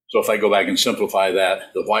 So if I go back and simplify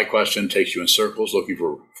that, the why question takes you in circles looking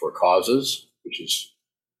for causes, which is,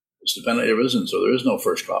 it's dependently arisen, so there is no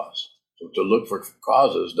first cause. So to look for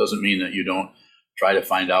causes doesn't mean that you don't try to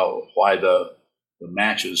find out why the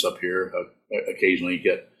matches up here occasionally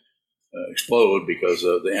get explode, because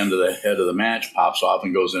the end of the head of the match pops off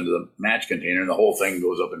and goes into the match container, and the whole thing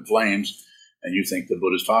goes up in flames, and you think the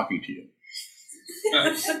Buddha's talking to you.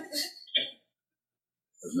 Doesn't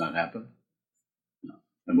that happen? No.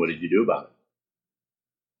 And what did you do about it?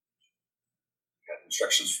 Got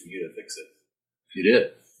instructions from you to fix it. You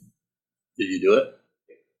did. Did you do it?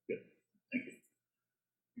 Good. Thank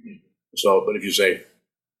you. So, but if you say,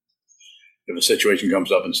 if a situation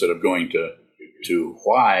comes up, instead of going to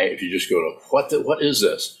why, if you just go to what is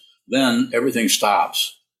this, then everything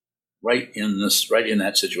stops right in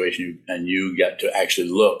that situation, and you get to actually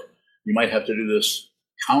look. You might have to do this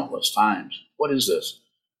countless times. What is this?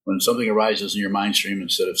 When something arises in your mind stream,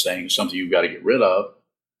 instead of saying something you've got to get rid of,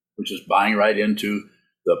 which is buying right into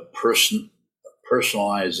the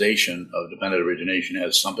personalization of dependent origination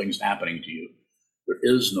as something's happening to you. There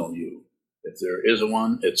is no you. If there is a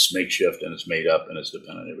one, it's makeshift and it's made up and it's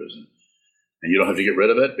dependent arisen. And you don't have to get rid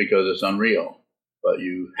of it because it's unreal. But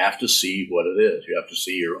you have to see what it is. You have to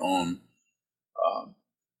see your own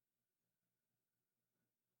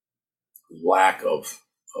lack of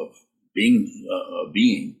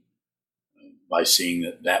being by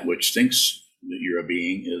seeing that which thinks that you're a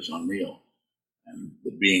being is unreal. And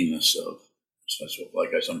the beingness of,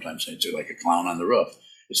 like I sometimes say, it's like a clown on the roof.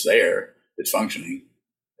 It's there, it's functioning,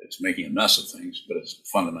 it's making a mess of things, but it's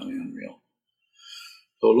fundamentally unreal.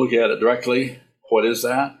 So look at it directly. What is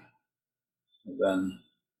that? And then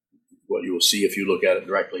what you will see if you look at it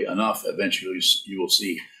directly enough, eventually you will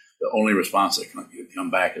see the only response that can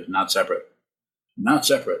come back is not separate. Not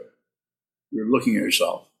separate. You're looking at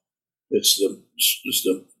yourself. It's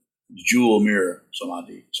the jewel mirror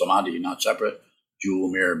samadhi. Samadhi, not separate.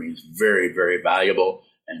 Jewel mirror means very, very valuable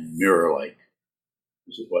and mirror-like.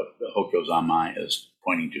 This is what the Hokkyo Zanmai is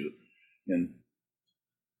pointing to in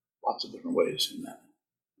lots of different ways in that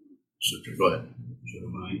sutra. Go ahead.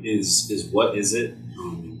 Is what is it?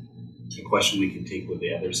 A question we can take with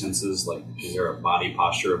the other senses. Like, is there a body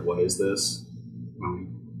posture of what is this?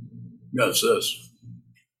 Yeah, it's this.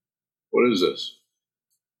 What is this?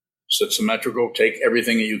 Sit symmetrical. Take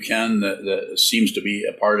everything that you can that seems to be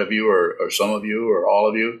a part of you or some of you or all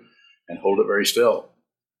of you and hold it very still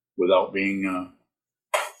without being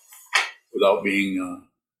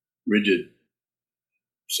rigid.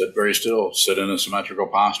 Sit very still. Sit in a symmetrical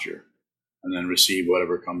posture and then receive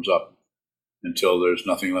whatever comes up until there's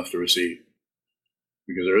nothing left to receive.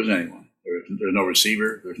 Because there isn't anyone. There's no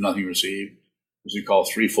receiver. There's nothing received. As we call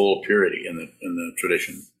threefold purity in the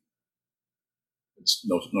tradition. It's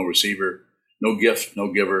no receiver, no gift,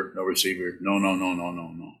 no giver, no receiver. No.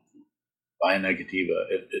 Vaya negativa.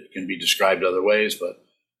 It can be described other ways, but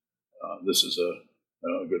this is a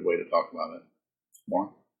good way to talk about it.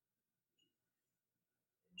 More?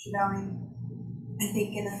 I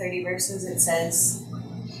think in the 30 verses it says,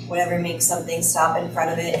 whatever makes something stop in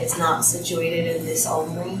front of it is not situated in this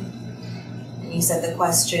only. And you said the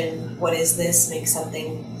question, what is this, makes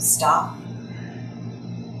something stop?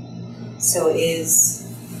 So is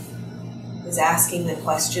asking the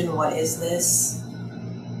question, what is this,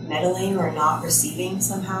 meddling or not receiving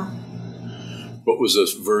somehow? What was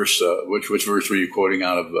this verse? Which verse were you quoting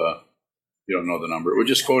out of? You don't know the number. We'll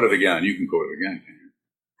just quote it again. You can quote it again, can you?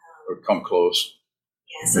 Or come close.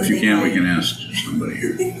 Yeah, if you can, we can ask somebody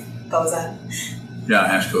here. Kozan. Yeah,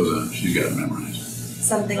 ask Kozan. She's got it memorized.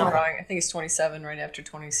 Something I'm like wrong. I think it's 27 right after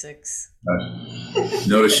 26.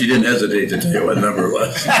 Notice she didn't hesitate to tell you what number it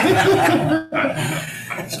was.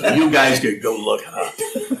 So you guys could go look it up.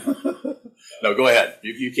 No, go ahead.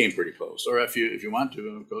 You came pretty close. Or if you want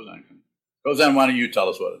to, Kozan, why don't you tell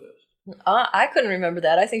us what it is? I couldn't remember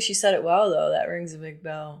that. I think she said it well, though. That rings a big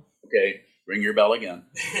bell. Okay, ring your bell again.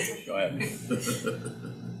 Go ahead.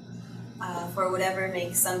 For whatever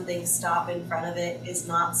makes something stop in front of it is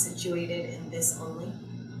not situated in this only.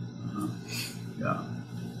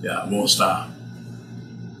 Yeah, it won't stop.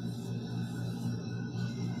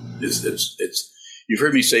 It's. You've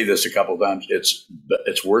heard me say this a couple of times.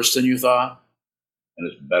 It's worse than you thought,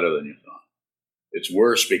 and it's better than you thought. It's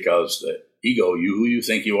worse because the ego, who you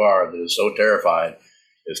think you are, that is so terrified,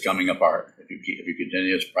 is coming apart. If you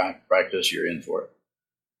continue this practice, you're in for it.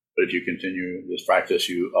 But if you continue this practice,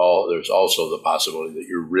 there's also the possibility that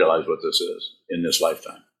you realize what this is in this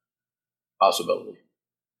lifetime. Possibility.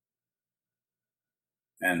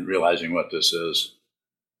 And realizing what this is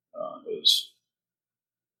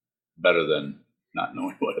better than not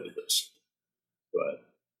knowing what it is. Go ahead.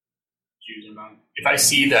 If I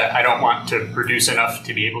see that I don't want to produce enough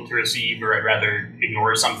to be able to receive, or I'd rather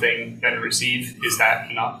ignore something than receive, is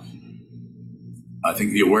that enough? I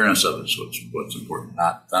think the awareness of it is what's important,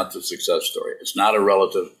 not the success story. It's not a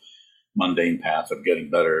relative mundane path of getting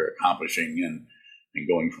better, accomplishing, and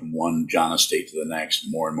going from one jhana state to the next,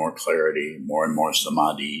 more and more clarity, more and more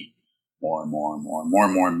samadhi, more and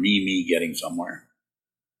more me getting somewhere.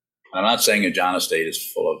 I'm not saying a jhana state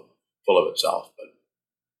is full of itself, but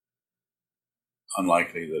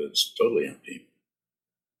unlikely that it's totally empty.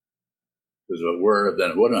 Because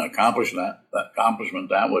what an accomplishment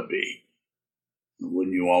that would be.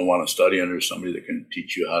 Wouldn't you all want to study under somebody that can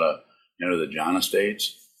teach you how to enter the jhana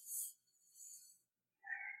states?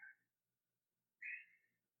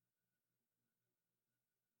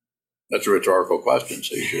 That's a rhetorical question,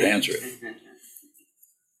 so you should answer it.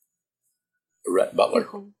 Rhett Butler.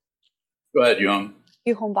 Go ahead, Young.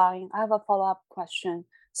 Yuhong Baoying. I have a follow-up question.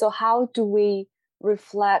 So how do we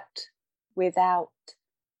reflect without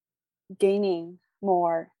gaining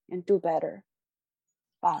more and do better?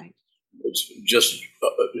 Baoying. It's just,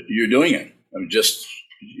 you're doing it.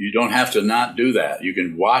 You don't have to not do that. You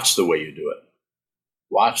can watch the way you do it.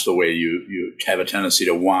 watch the way you have a tendency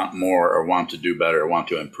to want more or want to do better or want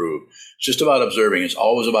to improve. It's just about observing. It's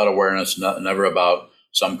always about awareness, never about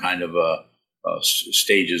some kind of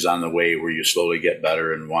stages on the way where you slowly get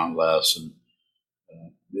better and want less. And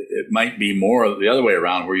it might be more the other way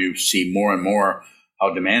around, where you see more and more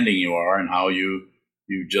how demanding you are and how you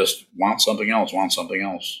just want something else,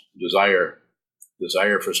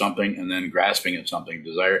 desire for something, and then grasping at something.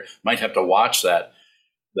 Desire might have to watch that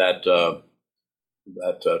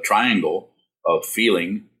triangle of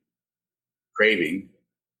feeling, craving,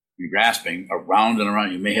 and grasping around and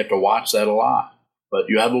around. You may have to watch that a lot, but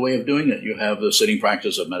you have a way of doing it. You have the sitting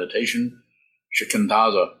practice of meditation,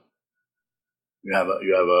 shikantaza. You have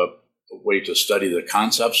a way to study the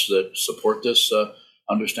concepts that support this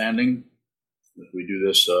understanding. We do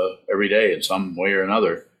this every day in some way or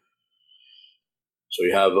another. So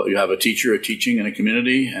you have a teacher, a teaching, and a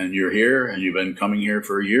community, and you're here, and you've been coming here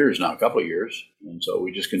for years now, a couple of years, and so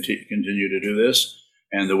we just continue to do this.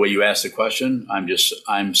 And the way you ask the question,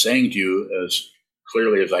 I'm saying to you as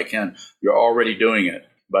clearly as I can, you're already doing it,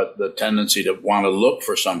 but the tendency to want to look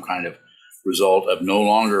for some kind of result of no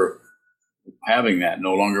longer having that,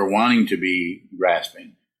 no longer wanting to be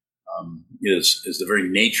grasping, is the very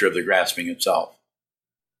nature of the grasping itself.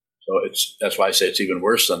 So that's why I say it's even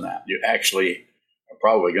worse than that. You actually are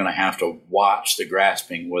probably going to have to watch the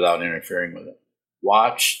grasping without interfering with it.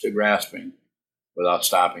 Watch the grasping without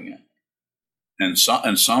stopping it. And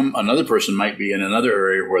another person might be in another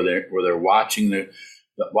area where they're watching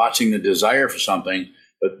the desire for something,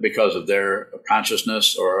 but because of their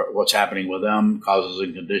consciousness or what's happening with them, causes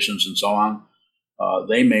and conditions and so on,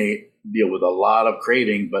 they may deal with a lot of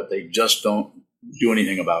craving, but they just don't do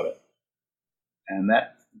anything about it. And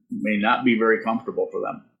that may not be very comfortable for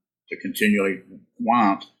them to continually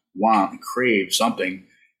want, crave something,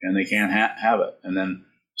 and they can't have it. And then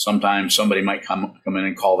sometimes somebody might come in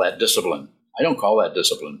and call that discipline. I don't call that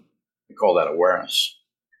discipline. I call that awareness,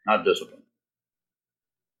 not discipline.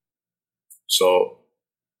 So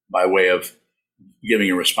by way of giving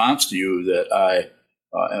a response to you that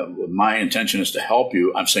my intention is to help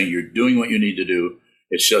you, I'm saying you're doing what you need to do.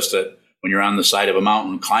 It's just that when you're on the side of a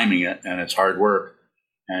mountain climbing it, and it's hard work,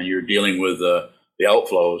 and you're dealing with the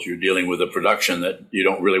outflows, you're dealing with the production that you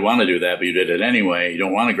don't really want to do that, but you did it anyway. You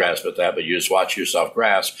don't want to grasp at that, but you just watch yourself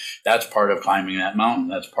grasp. That's part of climbing that mountain.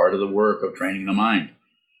 That's part of the work of training the mind.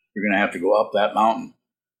 You're going to have to go up that mountain.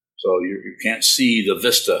 So you can't see the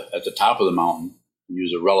vista at the top of the mountain. You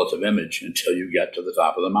use a relative image until you get to the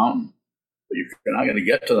top of the mountain. But you're not going to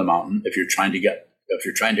get to the mountain if you're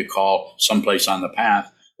trying to call someplace on the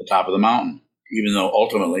path the top of the mountain, even though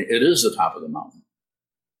ultimately it is the top of the mountain.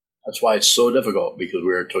 That's why it's so difficult, because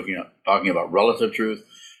we're talking about relative truth,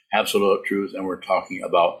 absolute truth, and we're talking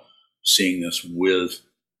about seeing this with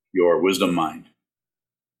your wisdom mind.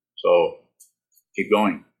 So keep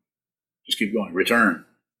going. Just keep going. Return.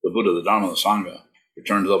 The Buddha, the Dharma, the Sangha.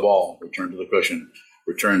 Return to the ball. Return to the cushion.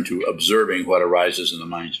 Return to observing what arises in the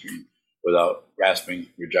mind stream without grasping,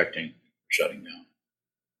 rejecting, or shutting down.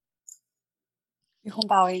 Nihon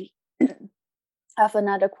Bowing. I have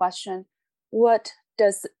another question. What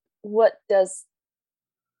does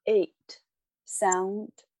 8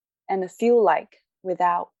 sound and feel like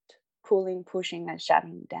without pulling, pushing, and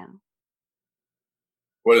shutting down?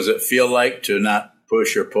 What does it feel like to not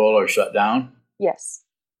push or pull or shut down? Yes.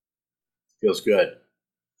 Feels good.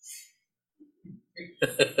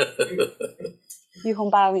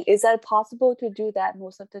 Nihon Bowing, is that possible to do that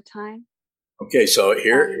most of the time? Okay, so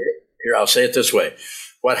here I'll say it this way.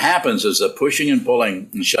 What happens is the pushing and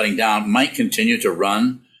pulling and shutting down might continue to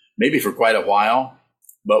run, maybe for quite a while,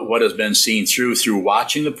 but what has been seen through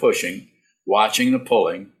watching the pushing, watching the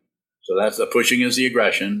pulling, so that's the pushing is the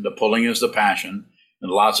aggression, the pulling is the passion,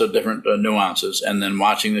 and lots of different nuances, and then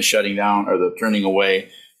watching the shutting down or the turning away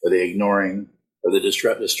or the ignoring or the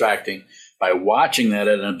distracting. By watching that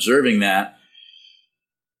and observing that,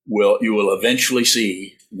 you will eventually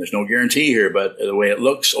see, and there's no guarantee here, but the way it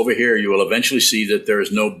looks over here, you will eventually see that there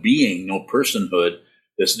is no being, no personhood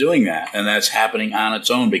that's doing that. And that's happening on its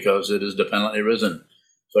own because it is dependently arisen.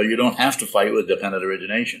 So you don't have to fight with dependent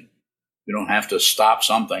origination. You don't have to stop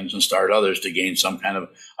some things and start others to gain some kind of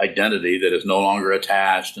identity that is no longer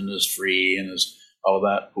attached and is free and is all of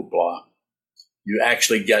that hoopla. You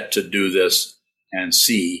actually get to do this and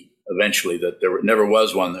see eventually that there never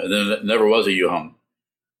was one, and then there never was a Yuhung.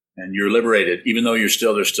 And you're liberated, even though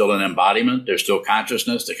there's still an embodiment, there's still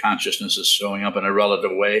consciousness. The consciousness is showing up in a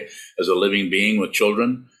relative way as a living being with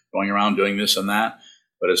children, going around doing this and that.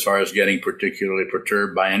 But as far as getting particularly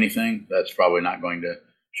perturbed by anything, that's probably not going to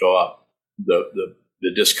show up. The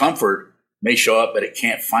discomfort may show up, but it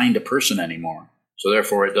can't find a person anymore. So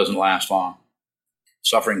therefore, it doesn't last long.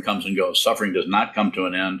 Suffering comes and goes. Suffering does not come to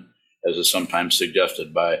an end, as is sometimes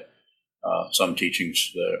suggested by some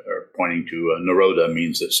teachings that are pointing to Nirodha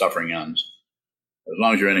means that suffering ends. As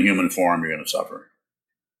long as you're in a human form, you're going to suffer.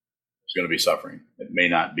 It's going to be suffering. It may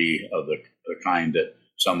not be of the kind that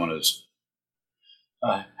someone is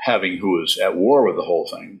having who is at war with the whole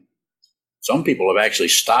thing. Some people have actually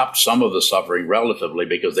stopped some of the suffering relatively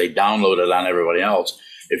because they download it on everybody else.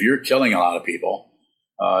 If you're killing a lot of people,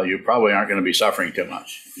 you probably aren't going to be suffering too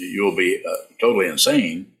much. You will be totally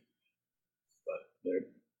insane,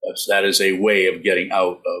 but that is a way of getting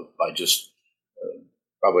out of, by just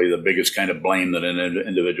probably the biggest kind of blame that an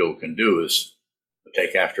individual can do is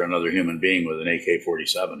take after another human being with an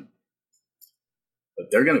AK-47. But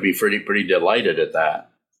they're going to be pretty delighted at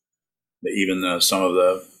that. Even some of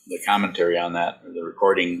the commentary on that, or the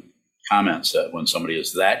recording comments that when somebody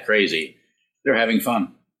is that crazy, they're having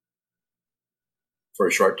fun for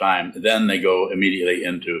a short time. Then they go immediately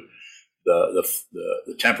into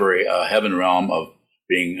the temporary heaven realm of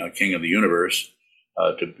being a king of the universe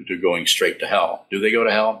to going straight to hell. Do they go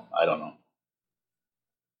to hell? I don't know.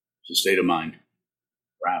 It's a state of mind,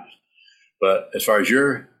 perhaps. But as far as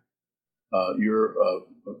your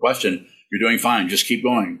question, you're doing fine. Just keep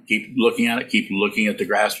going. Keep looking at it. Keep looking at the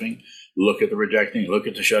grasping. Look at the rejecting. Look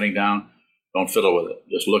at the shutting down. Don't fiddle with it.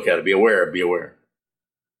 Just look at it. Be aware. Be aware.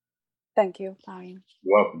 Thank you, Bowing.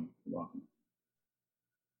 You're welcome. You're welcome.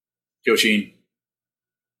 Kyoshin.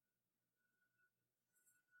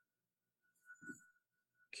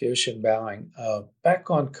 Kyoshin Bowing. Back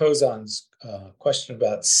on Kozan's question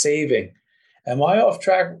about saving. Am I off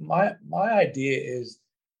track? My idea is,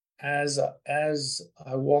 as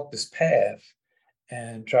I walk this path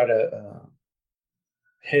and try to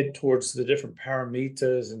head towards the different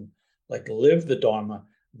paramitas and like live the Dharma,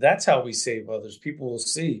 that's how we save others. People will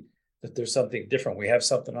see that there's something different. We have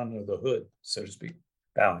something under the hood, so to speak.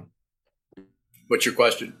 Bowing. What's your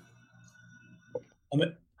question?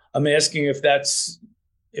 I'm asking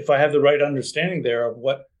if I have the right understanding there of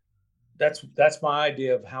what that's my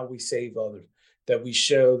idea of how we save others, that we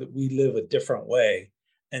show that we live a different way.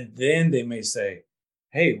 And then they may say,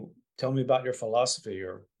 hey, tell me about your philosophy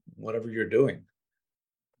or whatever you're doing.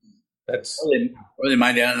 Or they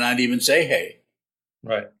might not even say, hey.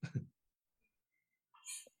 Right.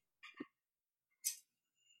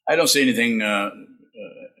 I don't see anything, I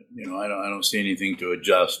don't see anything to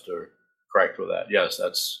adjust or correct with that. Yes,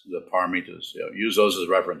 that's the paramitas. Yeah, use those as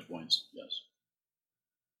reference points. Yes.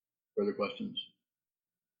 Further questions?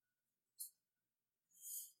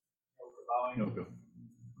 Okay.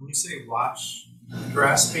 When you say watch,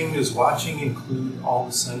 grasping, does watching include all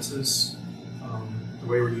the senses? The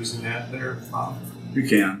way we're using that there? You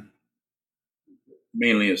can.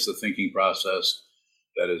 Mainly it's the thinking process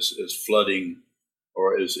that is flooding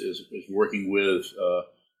or is working with a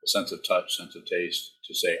sense of touch, sense of taste,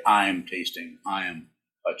 to say, I am tasting, I am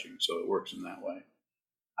touching. So it works in that way.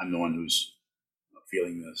 I'm the one who's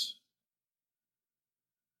feeling this.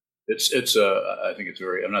 I think it's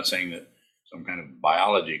very, I'm not saying that some kind of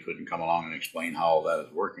biology couldn't come along and explain how all that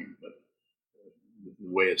is working, but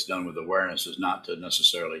the way it's done with awareness is not to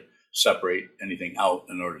necessarily separate anything out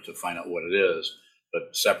in order to find out what it is,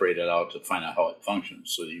 but separate it out to find out how it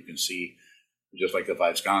functions so that you can see, just like the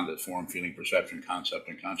five skandhas, form, feeling, perception, concept,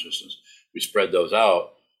 and consciousness. We spread those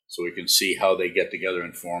out so we can see how they get together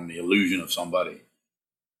and form the illusion of somebody.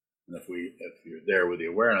 And if you're there with the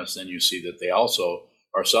awareness, then you see that they also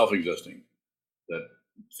are self-existing, that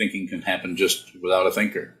thinking can happen just without a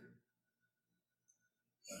thinker.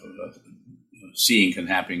 Seeing can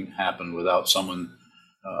happen without someone,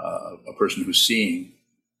 a person who's seeing.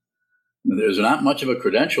 And there's not much of a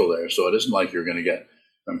credential there, so it isn't like you're going to get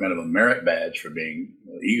some kind of a merit badge for being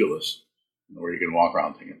egoless, where you can walk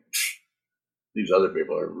around thinking, these other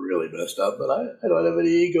people are really messed up, but I don't have any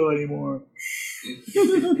ego anymore.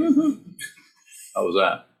 How was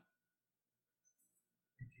that?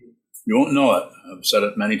 You won't know it. I've said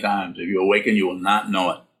it many times. If you awaken, you will not know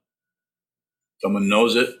it. Someone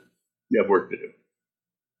knows it, you have work to do.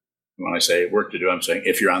 When I say work to do, I'm saying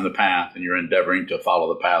if you're on the path and you're endeavoring to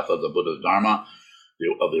follow the path of the Buddha's Dharma,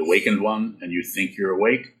 of the awakened one, and you think you're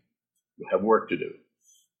awake, you have work to do.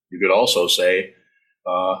 You could also say,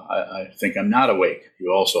 I think I'm not awake.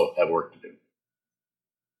 You also have work to do.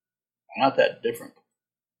 Not that different.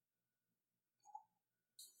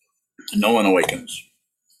 No one awakens.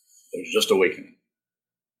 There's just awakening.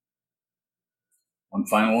 One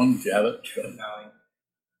final one, if you have it. Go ahead.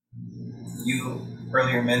 You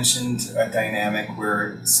earlier mentioned a dynamic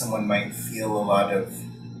where someone might feel a lot of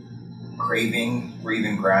craving or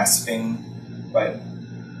even grasping, but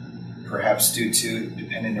perhaps due to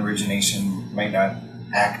dependent origination, might not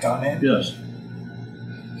act on it. Yes.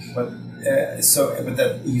 But but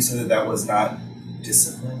that you said that was not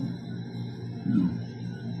discipline. No.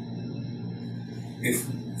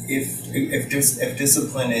 If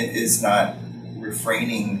discipline is not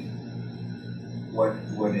refraining, what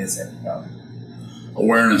is it?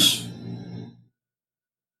 Awareness.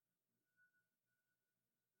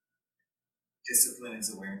 Discipline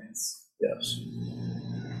is awareness. Yes.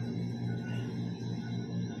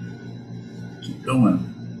 Keep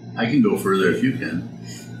going. I can go further if you can.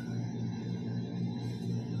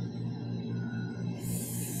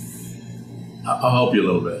 I'll help you a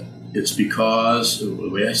little bit. It's because, the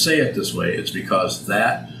way I say it this way, it's because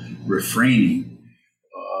that refraining,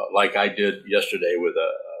 like I did yesterday with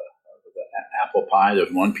an apple pie,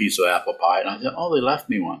 there's one piece of apple pie, and I said, oh, they left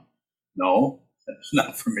me one. No, that's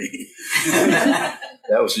not for me.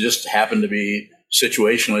 That was just happened to be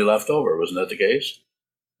situationally left over. Wasn't that the case?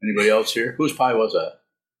 Anybody else here? Whose pie was that?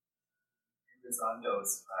 It was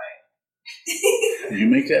Ando's pie. Did you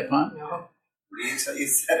make that pie? No. You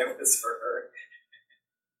said it was for her.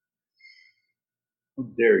 How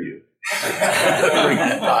dare you? Bring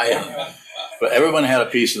that pie in. But everyone had a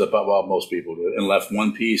piece of the pie, well, most people did, and left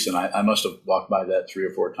one piece, and I must have walked by that 3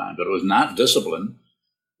 or 4 times. But it was not discipline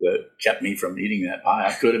that kept me from eating that pie.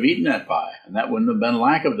 I could have eaten that pie, and that wouldn't have been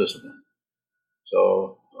lack of discipline.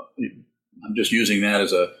 So I'm just using that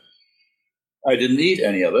as I didn't eat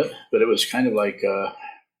any of it, but it was kind of like,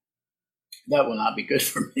 that will not be good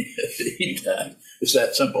for me to eat that. It's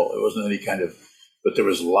that simple. It wasn't any kind of, but there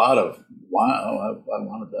was a lot of, wow, I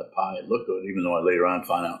wanted that pie. It looked good, even though I later on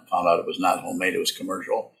found out it was not homemade. It was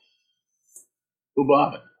commercial. Who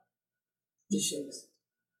bought it?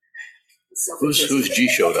 Who's G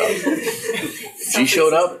showed up? G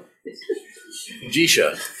showed up? G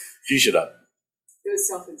showed up. It was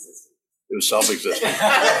self-existent. It was self-existent.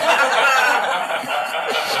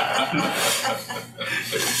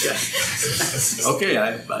 Okay,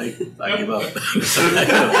 I give up.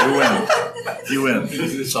 You win.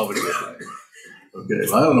 It's self-existent. Okay,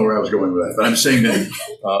 well, I don't know where I was going with that, but I'm saying that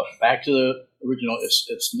back to the original.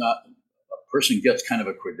 It's not, a person gets kind of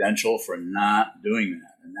a credential for not doing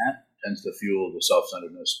that, and that tends to fuel the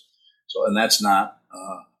self-centeredness. So, and that's not.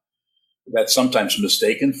 That's sometimes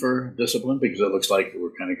mistaken for discipline because it looks like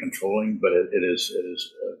we're kind of controlling, but it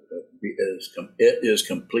is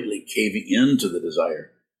completely caving into the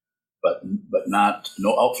desire, but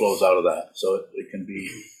no outflows out of that. So it can be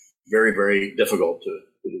very, very difficult to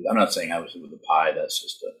do. I'm not saying I was with the pie. That's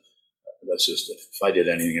just if I did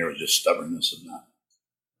anything, it was just stubbornness of not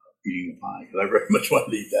eating the pie because I very much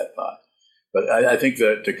wanted to eat that pie. But I think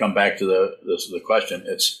that to come back to the question,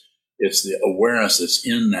 it's the awareness that's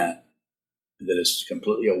in that is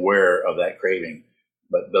completely aware of that craving,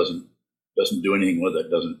 but doesn't do anything with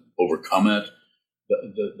it, doesn't overcome it,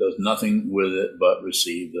 does nothing with it but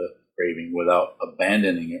receive the craving without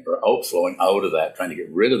abandoning it or outflowing out of that, trying to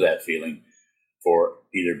get rid of that feeling for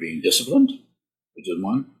either being disciplined, which is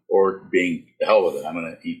one, or being the hell with it. I'm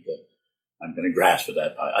going to grasp at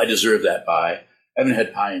that pie. I deserve that pie. I haven't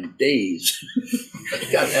had pie in days. I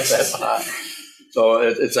got to have that pie. So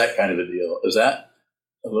it's that kind of a deal. Is that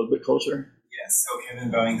a little bit closer? Yes. So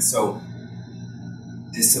Kevin Bowing, so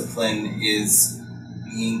discipline is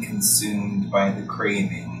being consumed by the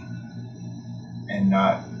craving and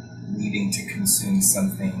not needing to consume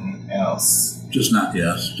something else. Just not.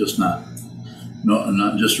 No, I'm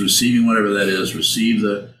not just receiving whatever that is. Receive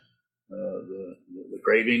the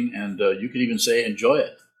craving, and you can even say enjoy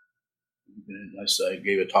it. I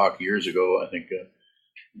gave a talk years ago. I think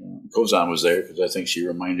Kozan was there because I think she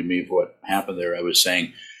reminded me of what happened there. I was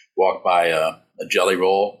saying, walk by a jelly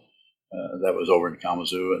roll that was over in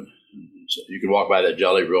Kalamazoo, and so you could walk by that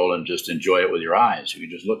jelly roll and just enjoy it with your eyes. You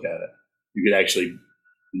could just look at it. You could actually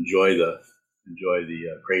enjoy the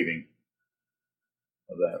craving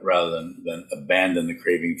of that rather than abandon the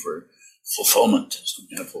craving for fulfillment, some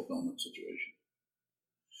kind of fulfillment situation.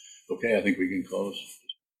 Okay, I think we can close.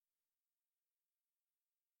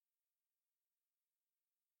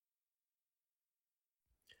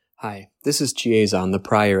 Hi, this is Chiezan, the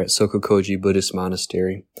prior at Sokokoji Buddhist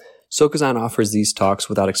Monastery. Sokuzan offers these talks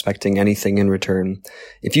without expecting anything in return.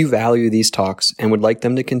 If you value these talks and would like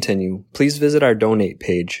them to continue, please visit our donate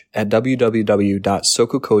page at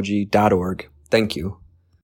www.sokokoji.org. Thank you.